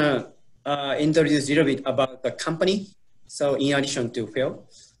I want to introduce a little bit about the company. So in addition to Phil,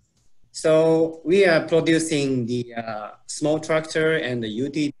 so we are producing the small tractor and the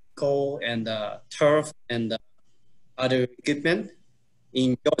utility vehicle and turf and other equipment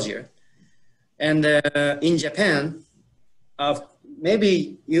in Georgia. And in Japan,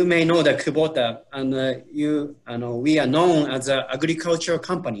 maybe you may know the Kubota, and we are known as an agricultural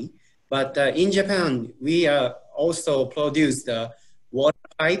company. But in Japan, we are also produce the water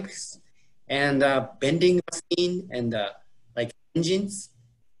pipes and bending machine and like engines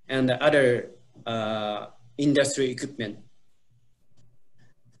and other industry equipment.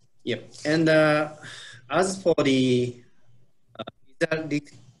 Yep. And as for the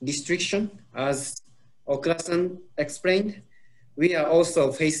restriction, as Okura-san explained, we are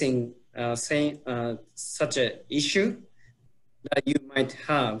also facing such an issue that you might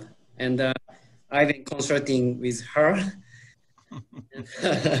have. And I've been consulting with her.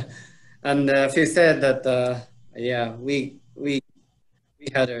 And she said that, yeah, we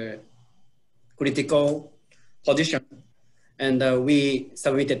had a critical position, and we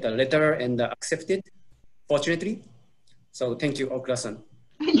submitted a letter and accepted, fortunately. So thank you, Okura-san.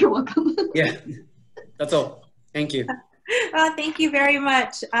 You're welcome. Yeah, that's all. Thank you. Thank you very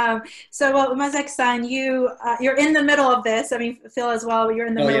much. So, Umezaki-san, you're in the middle of this. I mean, Phil as well. You're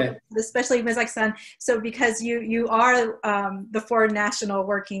in the middle, especially Umezaki-san. So, because you are the foreign national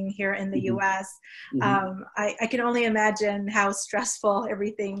working here in the U.S., I can only imagine how stressful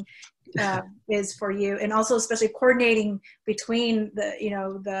everything is for you, and also especially coordinating between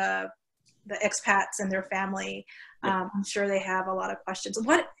the expats and their family. I'm sure they have a lot of questions.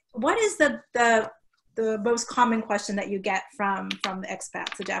 What is the most common question that you get from the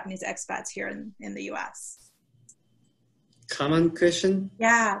expats, the Japanese expats here in the U.S.? Common question?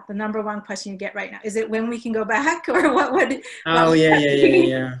 Yeah, the number one question you get right now. Is it when we can go back, or what would? Oh,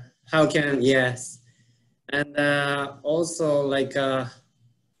 yeah. How can, yes. And also like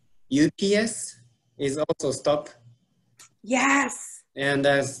UPS is also stopped. Yes. And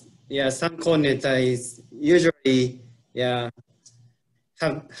some coordinator is usually, have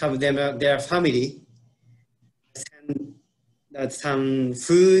their family send some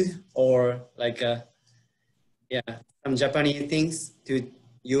food or like some Japanese things to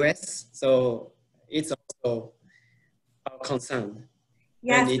US. So it's also our concern.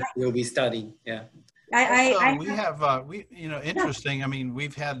 Yes. And it will be studying. Yeah. I We have, interesting. I mean,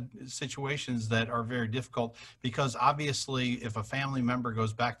 we've had situations that are very difficult because obviously if a family member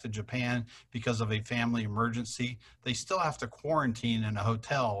goes back to Japan because of a family emergency, they still have to quarantine in a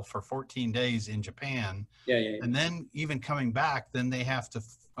hotel for 14 days in Japan. Yeah. And then even coming back, then they have to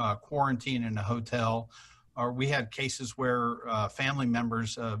quarantine in a hotel. Or we had cases where family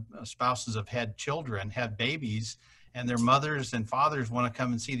members, spouses have had children, had babies, and their mothers and fathers want to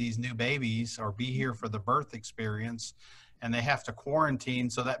come and see these new babies or be here for the birth experience, and they have to quarantine.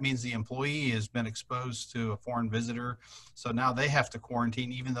 So that means the employee has been exposed to a foreign visitor. So now they have to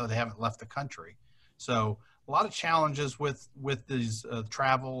quarantine even though they haven't left the country. So a lot of challenges with these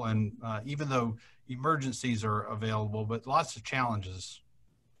travel, and even though emergencies are available, but lots of challenges.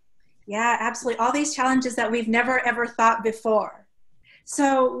 Yeah, absolutely. All these challenges that we've never ever thought before.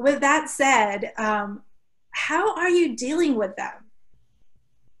 So with that said, how are you dealing with them?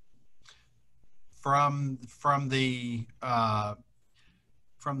 From the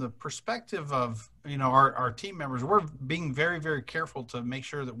perspective of, our team members, we're being very, very careful to make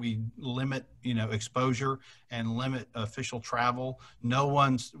sure that we limit, exposure and limit official travel.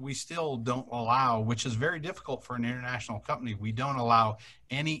 We still don't allow, which is very difficult for an international company. We don't allow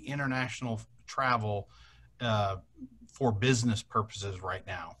any international travel for business purposes right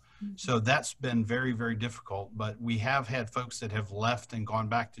now. So that's been very, very difficult, but we have had folks that have left and gone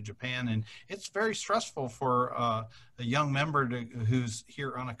back to Japan, and it's very stressful for a young member who's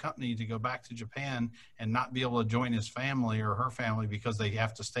here on a company to go back to Japan and not be able to join his family or her family because they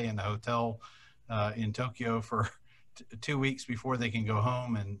have to stay in the hotel in Tokyo for 2 weeks before they can go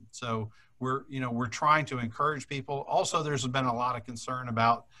home. And so we're trying to encourage people. Also, there's been a lot of concern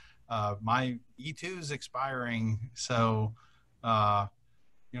about my E2's expiring. So,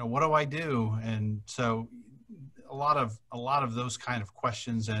 what do I do? And so a lot of those kind of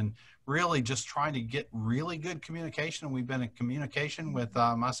questions, and really just trying to get really good communication. We've been in communication with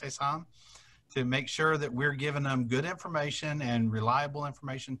Mase-san to make sure that we're giving them good information and reliable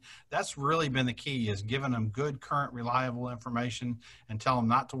information. That's really been the key, is giving them good, current, reliable information and tell them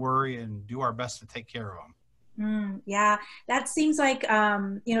not to worry and do our best to take care of them. Yeah, that seems like,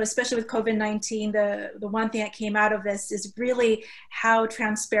 especially with COVID-19, the one thing that came out of this is really how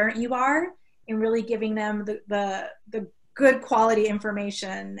transparent you are in really giving them the good quality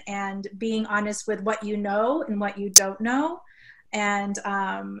information and being honest with what you know and what you don't know, and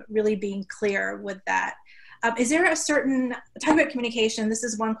really being clear with that. Is there a certain, talking about communication, this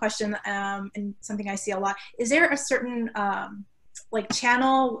is one question and something I see a lot. Is there a certain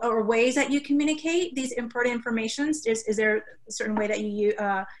channel or ways that you communicate these important informations? Is there a certain way that you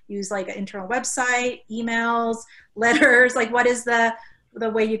use like an internal website, emails, letters? Like, what is the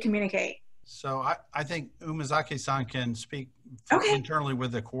way you communicate? So I think Umezaki-san can speak internally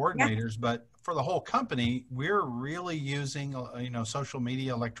with the coordinators, but for the whole company, we're really using, social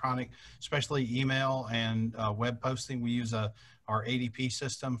media, electronic, especially email and web posting. We use our ADP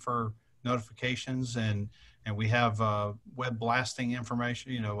system for notifications, and we have web blasting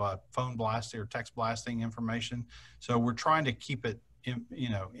information, phone blasting or text blasting information. So we're trying to keep it,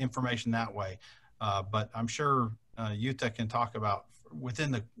 information that way. But I'm sure Yuta can talk about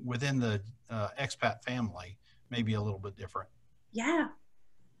within the expat family, maybe a little bit different. Yeah.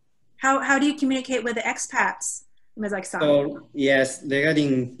 How do you communicate with the expats, Miyazaki-san? So yes,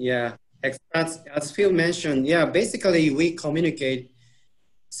 regarding expats, as Phil mentioned, basically we communicate.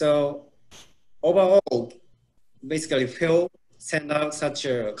 So overall, basically Phil send out such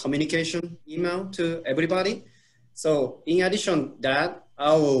a communication email to everybody. So in addition to that,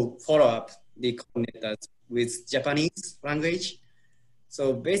 I will follow up the coordinators with Japanese language.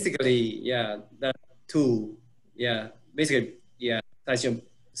 So basically, that too, basically, such a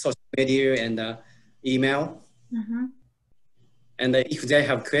social media and email. Mm-hmm. And if they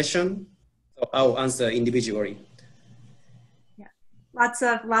have question, so I'll answer individually. Lots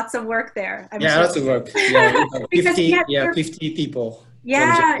of work there. Lots of work. 50 people.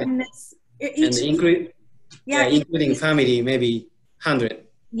 Yeah, and including family, maybe 100.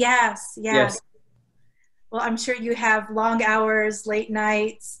 Yes. Well, I'm sure you have long hours, late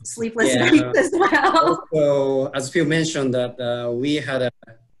nights, sleepless nights as well. Also, as Phil mentioned, that we had a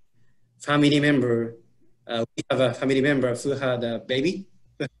family member. We have a family member who had a baby.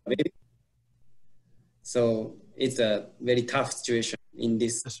 So it's a very tough situation in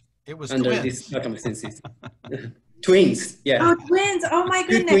this. It was under twins. these circumstances. Twins. Oh, twins! Oh my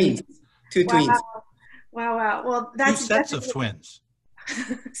goodness! Two twins. Wow! Well, that's 2 sets of twins.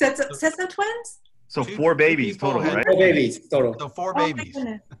 sets of twins. So 4 babies total, right? 4 babies total. So 4 Oh, babies. my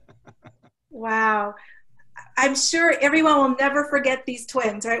goodness. Wow. I'm sure everyone will never forget these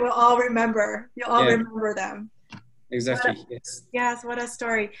twins, right? We'll all remember. You'll all remember them. Exactly. Yes. Yes. What a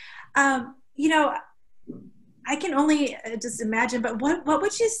story. You know, I can only just imagine, but what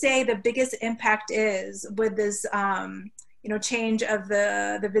would you say the biggest impact is with this, you know, change of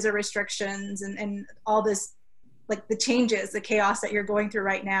the visa restrictions and all this, like the changes, the chaos that you're going through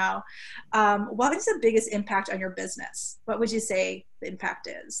right now? What is the biggest impact on your business? What would you say the impact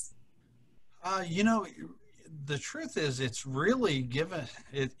is? You know, the truth is it's really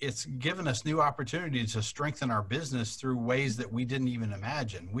it's given us new opportunities to strengthen our business through ways that we didn't even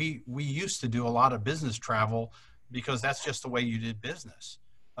imagine. We used to do a lot of business travel because that's just the way you did business,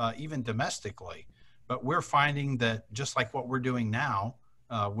 even domestically. But we're finding that just like what we're doing now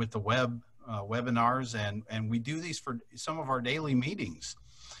with the webinars, and we do these for some of our daily meetings.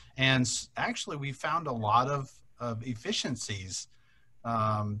 And actually we found a lot of efficiencies.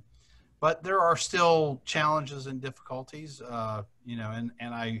 But there are still challenges and difficulties, you know, and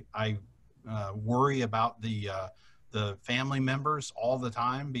I worry about the family members all the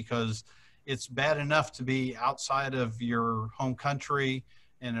time, because it's bad enough to be outside of your home country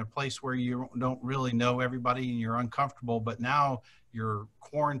in a place where you don't really know everybody and you're uncomfortable, but now you're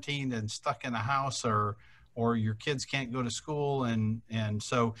quarantined and stuck in a house, or your kids can't go to school. And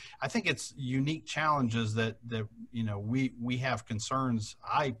so I think it's unique challenges that you know, we have concerns.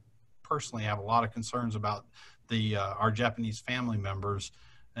 I personally have a lot of concerns about our Japanese family members,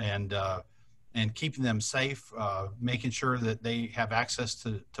 and keeping them safe, making sure that they have access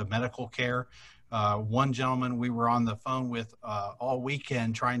to medical care. One gentleman we were on the phone with all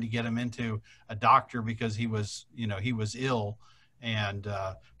weekend trying to get him into a doctor because he was ill, and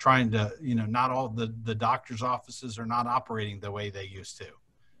trying to, you know, not all the doctor's offices are not operating the way they used to.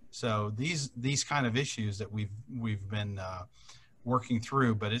 So these kind of issues that we've been working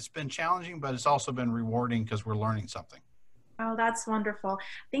through, but it's been challenging, but it's also been rewarding because we're learning something. Oh, that's wonderful.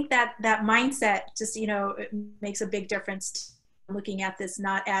 I think that mindset just, you know, it makes a big difference, looking at this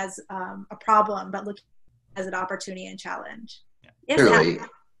not as a problem, but looking as an opportunity and challenge. Yeah. Clearly.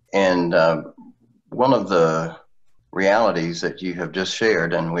 And one of the realities that you have just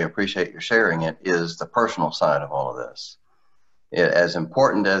shared, and we appreciate your sharing it, is the personal side of all of this. As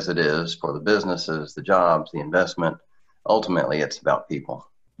important as it is for the businesses, the jobs, the investment, ultimately it's about people.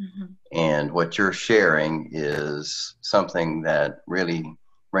 Mm-hmm. And what you're sharing is something that really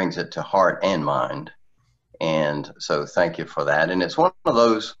brings it to heart and mind. And so thank you for that. And it's one of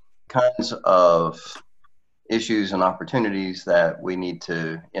those kinds of issues and opportunities that we need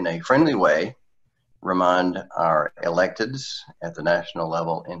to, in a friendly way, remind our electeds at the national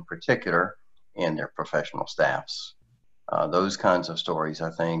level in particular and their professional staffs. Those kinds of stories, I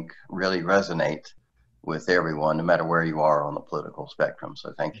think, really resonate with everyone, no matter where you are on the political spectrum.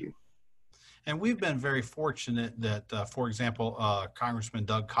 So thank you. And we've been very fortunate that, for example, Congressman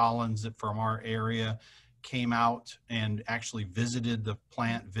Doug Collins from our area came out and actually visited the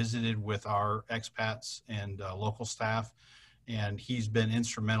plant, visited with our expats and local staff. And he's been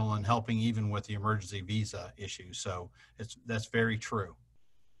instrumental in helping even with the emergency visa issue. So that's very true.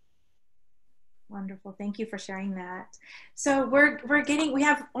 Wonderful. Thank you for sharing that. So we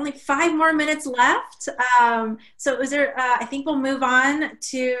have only 5 more minutes left. So is there, I think we'll move on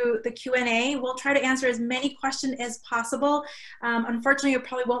to the Q&A. We'll try to answer as many questions as possible. Unfortunately, you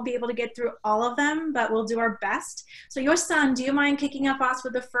probably won't be able to get through all of them, but we'll do our best. So Yoshi-san, do you mind kicking up us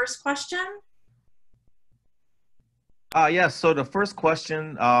with the first question? Yes, so the first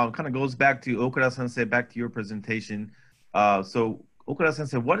question kind of goes back to Okura-sensei, back to your presentation. So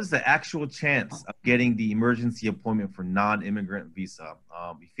Okura-sensei, what is the actual chance of getting the emergency appointment for non-immigrant visa?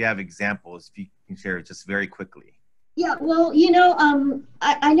 If you have examples, if you can share it just very quickly. Yeah, well, you know,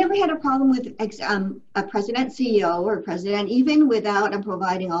 I never had a problem with a president, CEO, or president, even without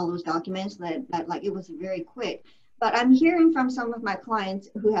providing all those documents, that like it was very quick. But I'm hearing from some of my clients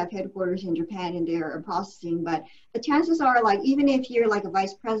who have headquarters in Japan and they're processing, but the chances are, like, even if you're like a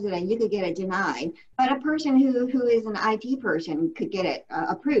vice president, you could get it denied, but a person who is an IT person could get it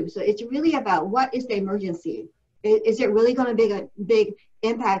approved. So it's really about what is the emergency? Is it really going to be a big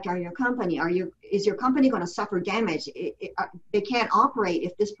impact on your company? Is your company going to suffer damage? They can't operate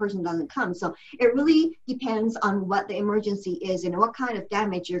if this person doesn't come. So it really depends on what the emergency is and what kind of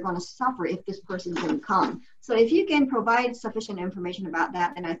damage you're going to suffer if this person doesn't come. So if you can provide sufficient information about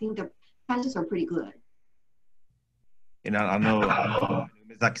that, then I think the chances are pretty good. And I know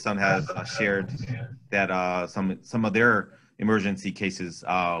Mizaki-san has shared that some of their emergency cases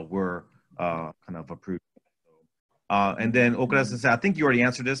were kind of approved. And then Okura-sensei, I think you already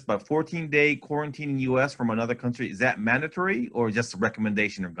answered this, but 14-day quarantine in the U.S. from another country, is that mandatory or just a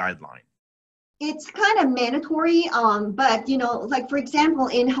recommendation or guideline? it's kind of mandatory, but like for example,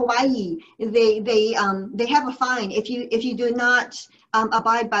 in Hawaii, they have a fine if you do not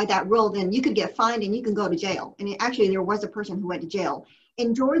abide by that rule, then you could get fined and you can go to jail. And actually, there was a person who went to jail.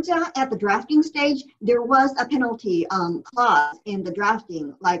 In Georgia, at the drafting stage, there was a penalty clause in the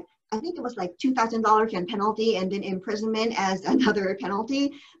drafting, like I think it was like $2,000 in penalty and then imprisonment as another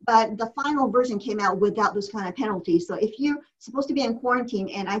penalty. But the final version came out without this kind of penalty. So if you're supposed to be in quarantine,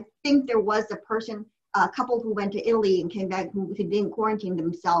 and I think there was a couple who went to Italy and came back who didn't quarantine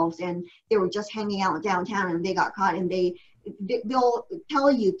themselves, and they were just hanging out downtown and they got caught, and they'll tell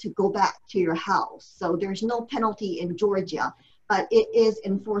you to go back to your house. So there's no penalty in Georgia, but it is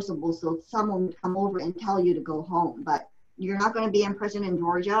enforceable. So someone would come over and tell you to go home, but you're not going to be in prison in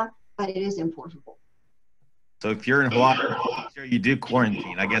Georgia, but it is enforceable. So if you're in Hawaii, sure you do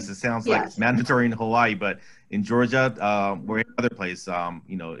quarantine. I guess it sounds like it's mandatory in Hawaii, but in Georgia or any other place,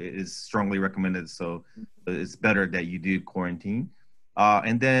 it is strongly recommended. So it's better that you do quarantine.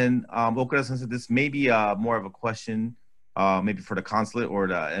 And then Okura-san said this may be more of a question maybe for the consulate or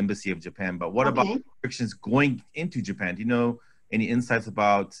the embassy of Japan, but what about restrictions going into Japan? Do you know any insights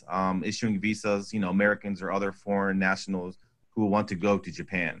about issuing visas, Americans or other foreign nationals who want to go to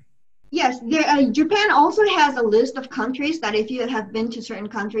Japan? Yes, Japan also has a list of countries that if you have been to certain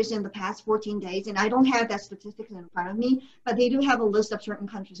countries in the past 14 days, and I don't have that statistics in front of me, but they do have a list of certain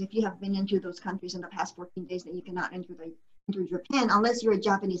countries. If you have been into those countries in the past 14 days, that you cannot enter Japan unless you're a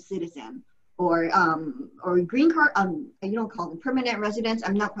Japanese citizen or green card. You don't call them permanent residents.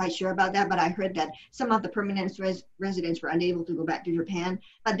 I'm not quite sure about that, but I heard that some of the permanent residents were unable to go back to Japan.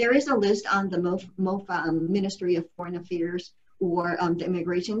 But there is a list on the MOFA, Ministry of Foreign Affairs, or the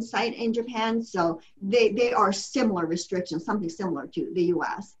immigration site in Japan. So they are similar restrictions, something similar to the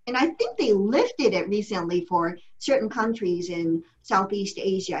US. And I think they lifted it recently for certain countries in Southeast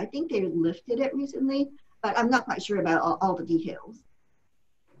Asia. I think they lifted it recently, but I'm not quite sure about all the details.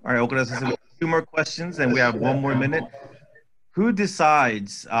 All right, Okura, 2 more questions and we have 1 more minute. Who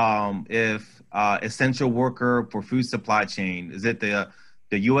decides if essential worker for food supply chain, is it the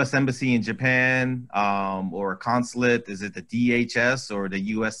U.S. Embassy in Japan or a consulate? Is it the DHS or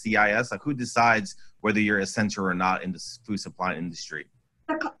the USCIS? Like, who decides whether you're essential or not in the food supply industry?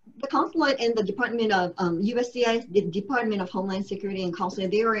 The consulate and the Department of USCIS, the Department of Homeland Security and consulate,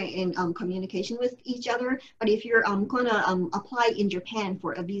 they are in communication with each other. But if you're going to apply in Japan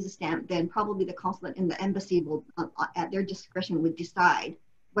for a visa stamp, then probably the consulate and the embassy will, at their discretion, would decide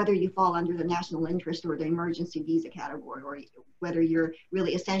whether you fall under the national interest or the emergency visa category, or whether you're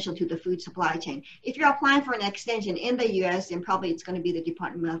really essential to the food supply chain. If you're applying for an extension in the US, then probably it's going to be the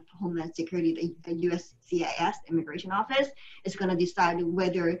Department of Homeland Security, the USCIS, Immigration Office, is going to decide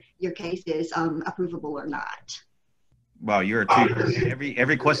whether your case is approvable or not. Wow, you're a two.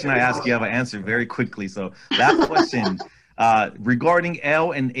 Every question I ask, you have an answer very quickly. So last question. Regarding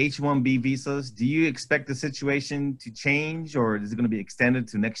L and H-1B visas, do you expect the situation to change, or is it going to be extended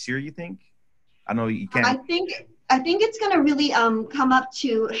to next year, you think? I know you can't. I think it's going to really come up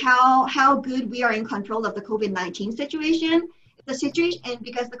to how good we are in control of the COVID-19 situation. The situation, and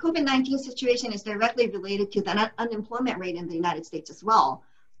because the COVID-19 situation is directly related to the unemployment rate in the United States as well.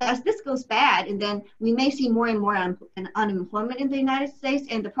 As this goes bad, and then we may see more and more unemployment in the United States,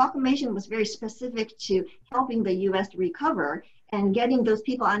 and the proclamation was very specific to helping the U.S. to recover and getting those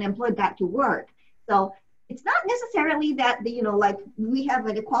people unemployed back to work. So it's not necessarily that like we have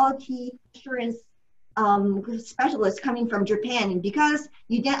an quality assurance specialist coming from Japan, and because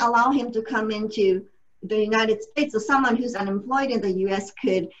you didn't allow him to come into the United States, so someone who's unemployed in the U.S.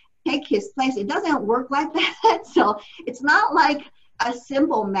 could take his place. It doesn't work like that. So it's not like a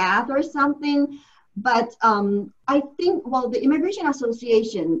simple math or something, but I think, well, the Immigration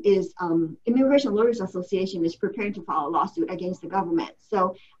Association is, Immigration Lawyers Association is preparing to file a lawsuit against the government.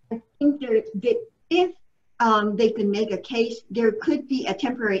 So I think if they could make a case, there could be a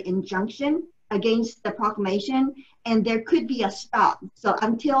temporary injunction against the proclamation, and there could be a stop. So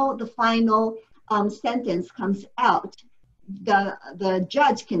until the final sentence comes out, the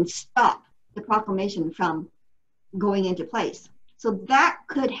judge can stop the proclamation from going into place. So that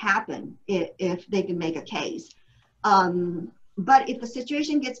could happen if they can make a case. But if the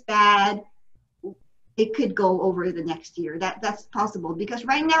situation gets bad, it could go over the next year. That's possible, because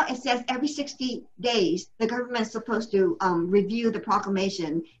right now it says every 60 days, the government is supposed to review the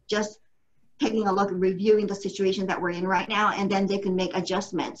proclamation, just taking a look and reviewing the situation that we're in right now, and then they can make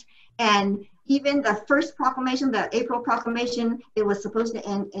adjustments. And even the first proclamation, the April proclamation, it was supposed to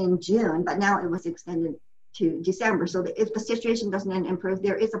end in June, but now it was extended to December. So that if the situation doesn't improve,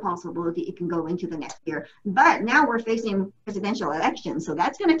 there is a possibility it can go into the next year. But now we're facing presidential elections, so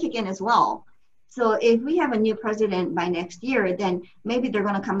that's going to kick in as well. So if we have a new president by next year, then maybe they're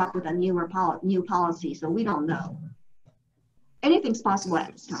going to come up with a new policy. So we don't know. Anything's possible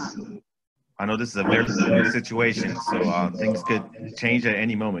at this time. I know this is a very fluid situation, so things could change at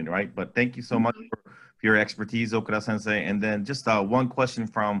any moment, right? But thank you so much for your expertise, Okura Sensei. And then just one question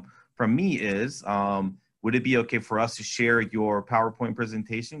from me is, would it be okay for us to share your PowerPoint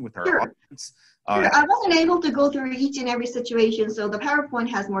presentation with our audience? Sure. I wasn't able to go through each and every situation, so the PowerPoint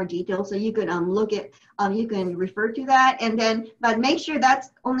has more details, so you can look at, you can refer to that, and then, but make sure that's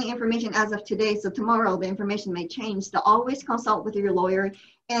only information as of today, so tomorrow the information may change. So always consult with your lawyer,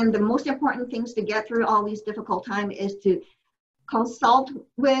 and the most important things to get through all these difficult times is to consult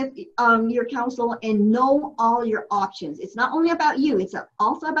with your counsel and know all your options. It's not only about you, it's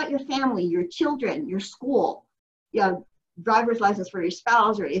also about your family, your children, your school, driver's license for your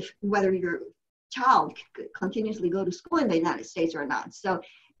spouse, or whether your child could continuously go to school in the United States or not. So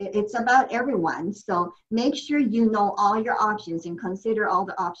it's about everyone. So make sure you know all your options and consider all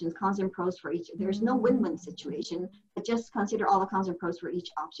the options, cons and pros for each. There's no win-win situation, but just consider all the cons and pros for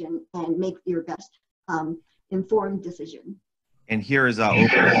each option and make your best informed decision. And here is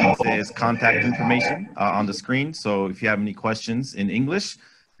Okura Sensei's contact information on the screen. So if you have any questions in English,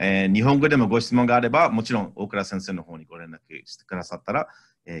 日本語でもご質問があれば、もちろん大倉先生の方にご連絡してくださったら、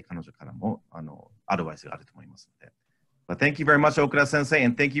彼女からもアドバイスがあると思いますので。But thank you very much, Okura Sensei,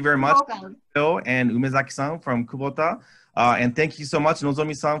 and thank you very much, Phil and Umezaki-san from Kubota. And thank you so much,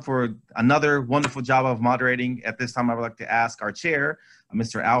 Nozomi-san, for another wonderful job of moderating. At this time, I would like to ask our chair,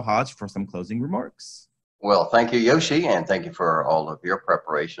 Mr. Al Hodge, for some closing remarks. Well, thank you, Yoshi, and thank you for all of your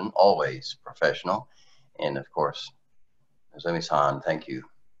preparation, always professional. And of course, Nozomi-san, thank you.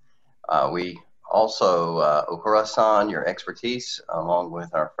 We also, Okura-san, your expertise, along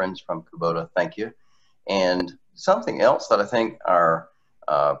with our friends from Kubota, thank you. And something else that I think our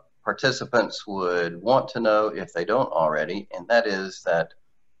participants would want to know if they don't already, and that is that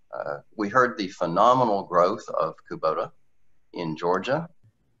we heard the phenomenal growth of Kubota in Georgia,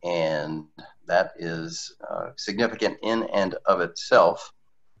 and that is significant in and of itself.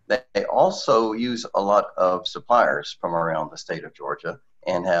 They also use a lot of suppliers from around the state of Georgia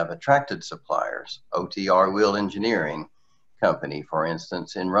and have attracted suppliers. OTR Wheel Engineering Company, for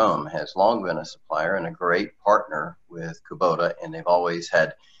instance, in Rome, has long been a supplier and a great partner with Kubota, and they've always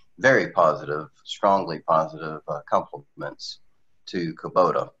had very positive, strongly positive compliments to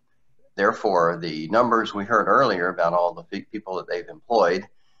Kubota. Therefore, the numbers we heard earlier about all the people that they've employed,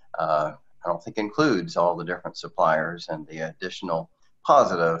 I don't think includes all the different suppliers and the additional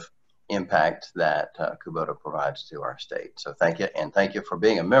positive impact that Kubota provides to our state. So thank you, and thank you for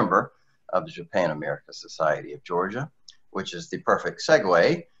being a member of the Japan America Society of Georgia, which is the perfect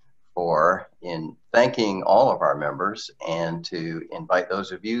segue for in thanking all of our members and to invite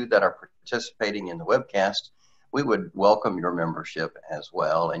those of you that are participating in the webcast. We would welcome your membership as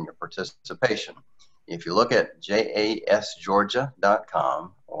well and your participation. If you look at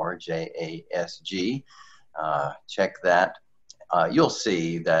jasgeorgia.com or JASG, check that. You'll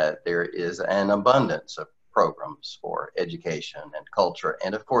see that there is an abundance of programs for education and culture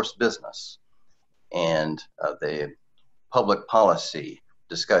and, of course, business. And the public policy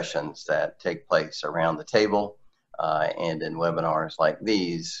discussions that take place around the table and in webinars like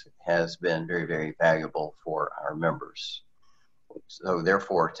these has been very, very valuable for our members. So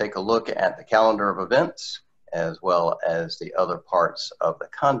therefore, take a look at the calendar of events as well as the other parts of the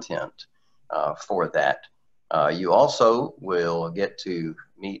content for that. You also will get to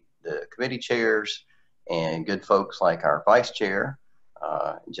meet the committee chairs and good folks like our vice chair,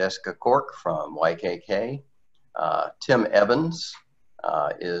 Jessica Cork from YKK. Tim Evans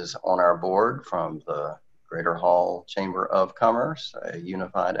is on our board from the Greater Hall Chamber of Commerce, a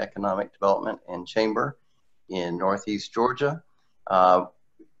unified economic development and chamber in Northeast Georgia.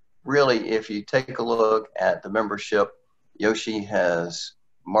 Really, if you take a look at the membership, Yoshi has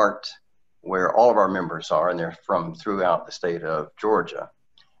marked where all of our members are, and they're from throughout the state of Georgia.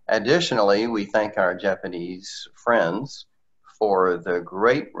 Additionally, we thank our Japanese friends for the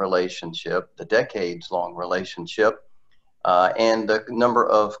great relationship, the decades-long relationship, and the number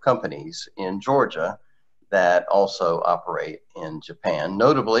of companies in Georgia that also operate in Japan,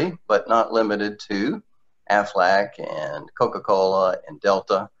 notably, but not limited to, Aflac and Coca-Cola and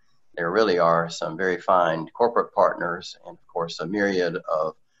Delta. There really are some very fine corporate partners and, of course, a myriad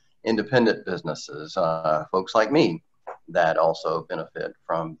of independent businesses, folks like me, that also benefit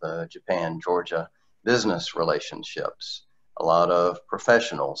from the Japan-Georgia business relationships. A lot of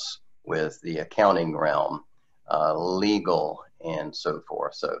professionals with the accounting realm, legal, and so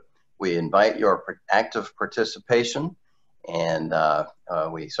forth. So we invite your active participation And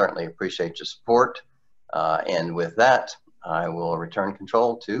we certainly appreciate your support. And with that, I will return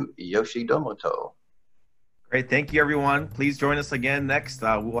control to Yoshi Domoto. Great. Thank you, everyone. Please join us again next.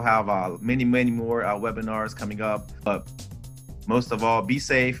 We'll have many more webinars coming up. But most of all, be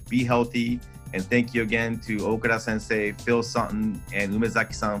safe, be healthy. And thank you again to Okura Sensei, Phil Sutton, and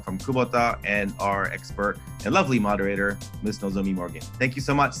Umezaki-san from Kubota, and our expert and lovely moderator, Ms. Nozomi Morgan. Thank you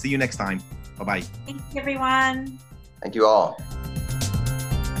so much. See you next time. Bye-bye. Thank you, everyone. Thank you all.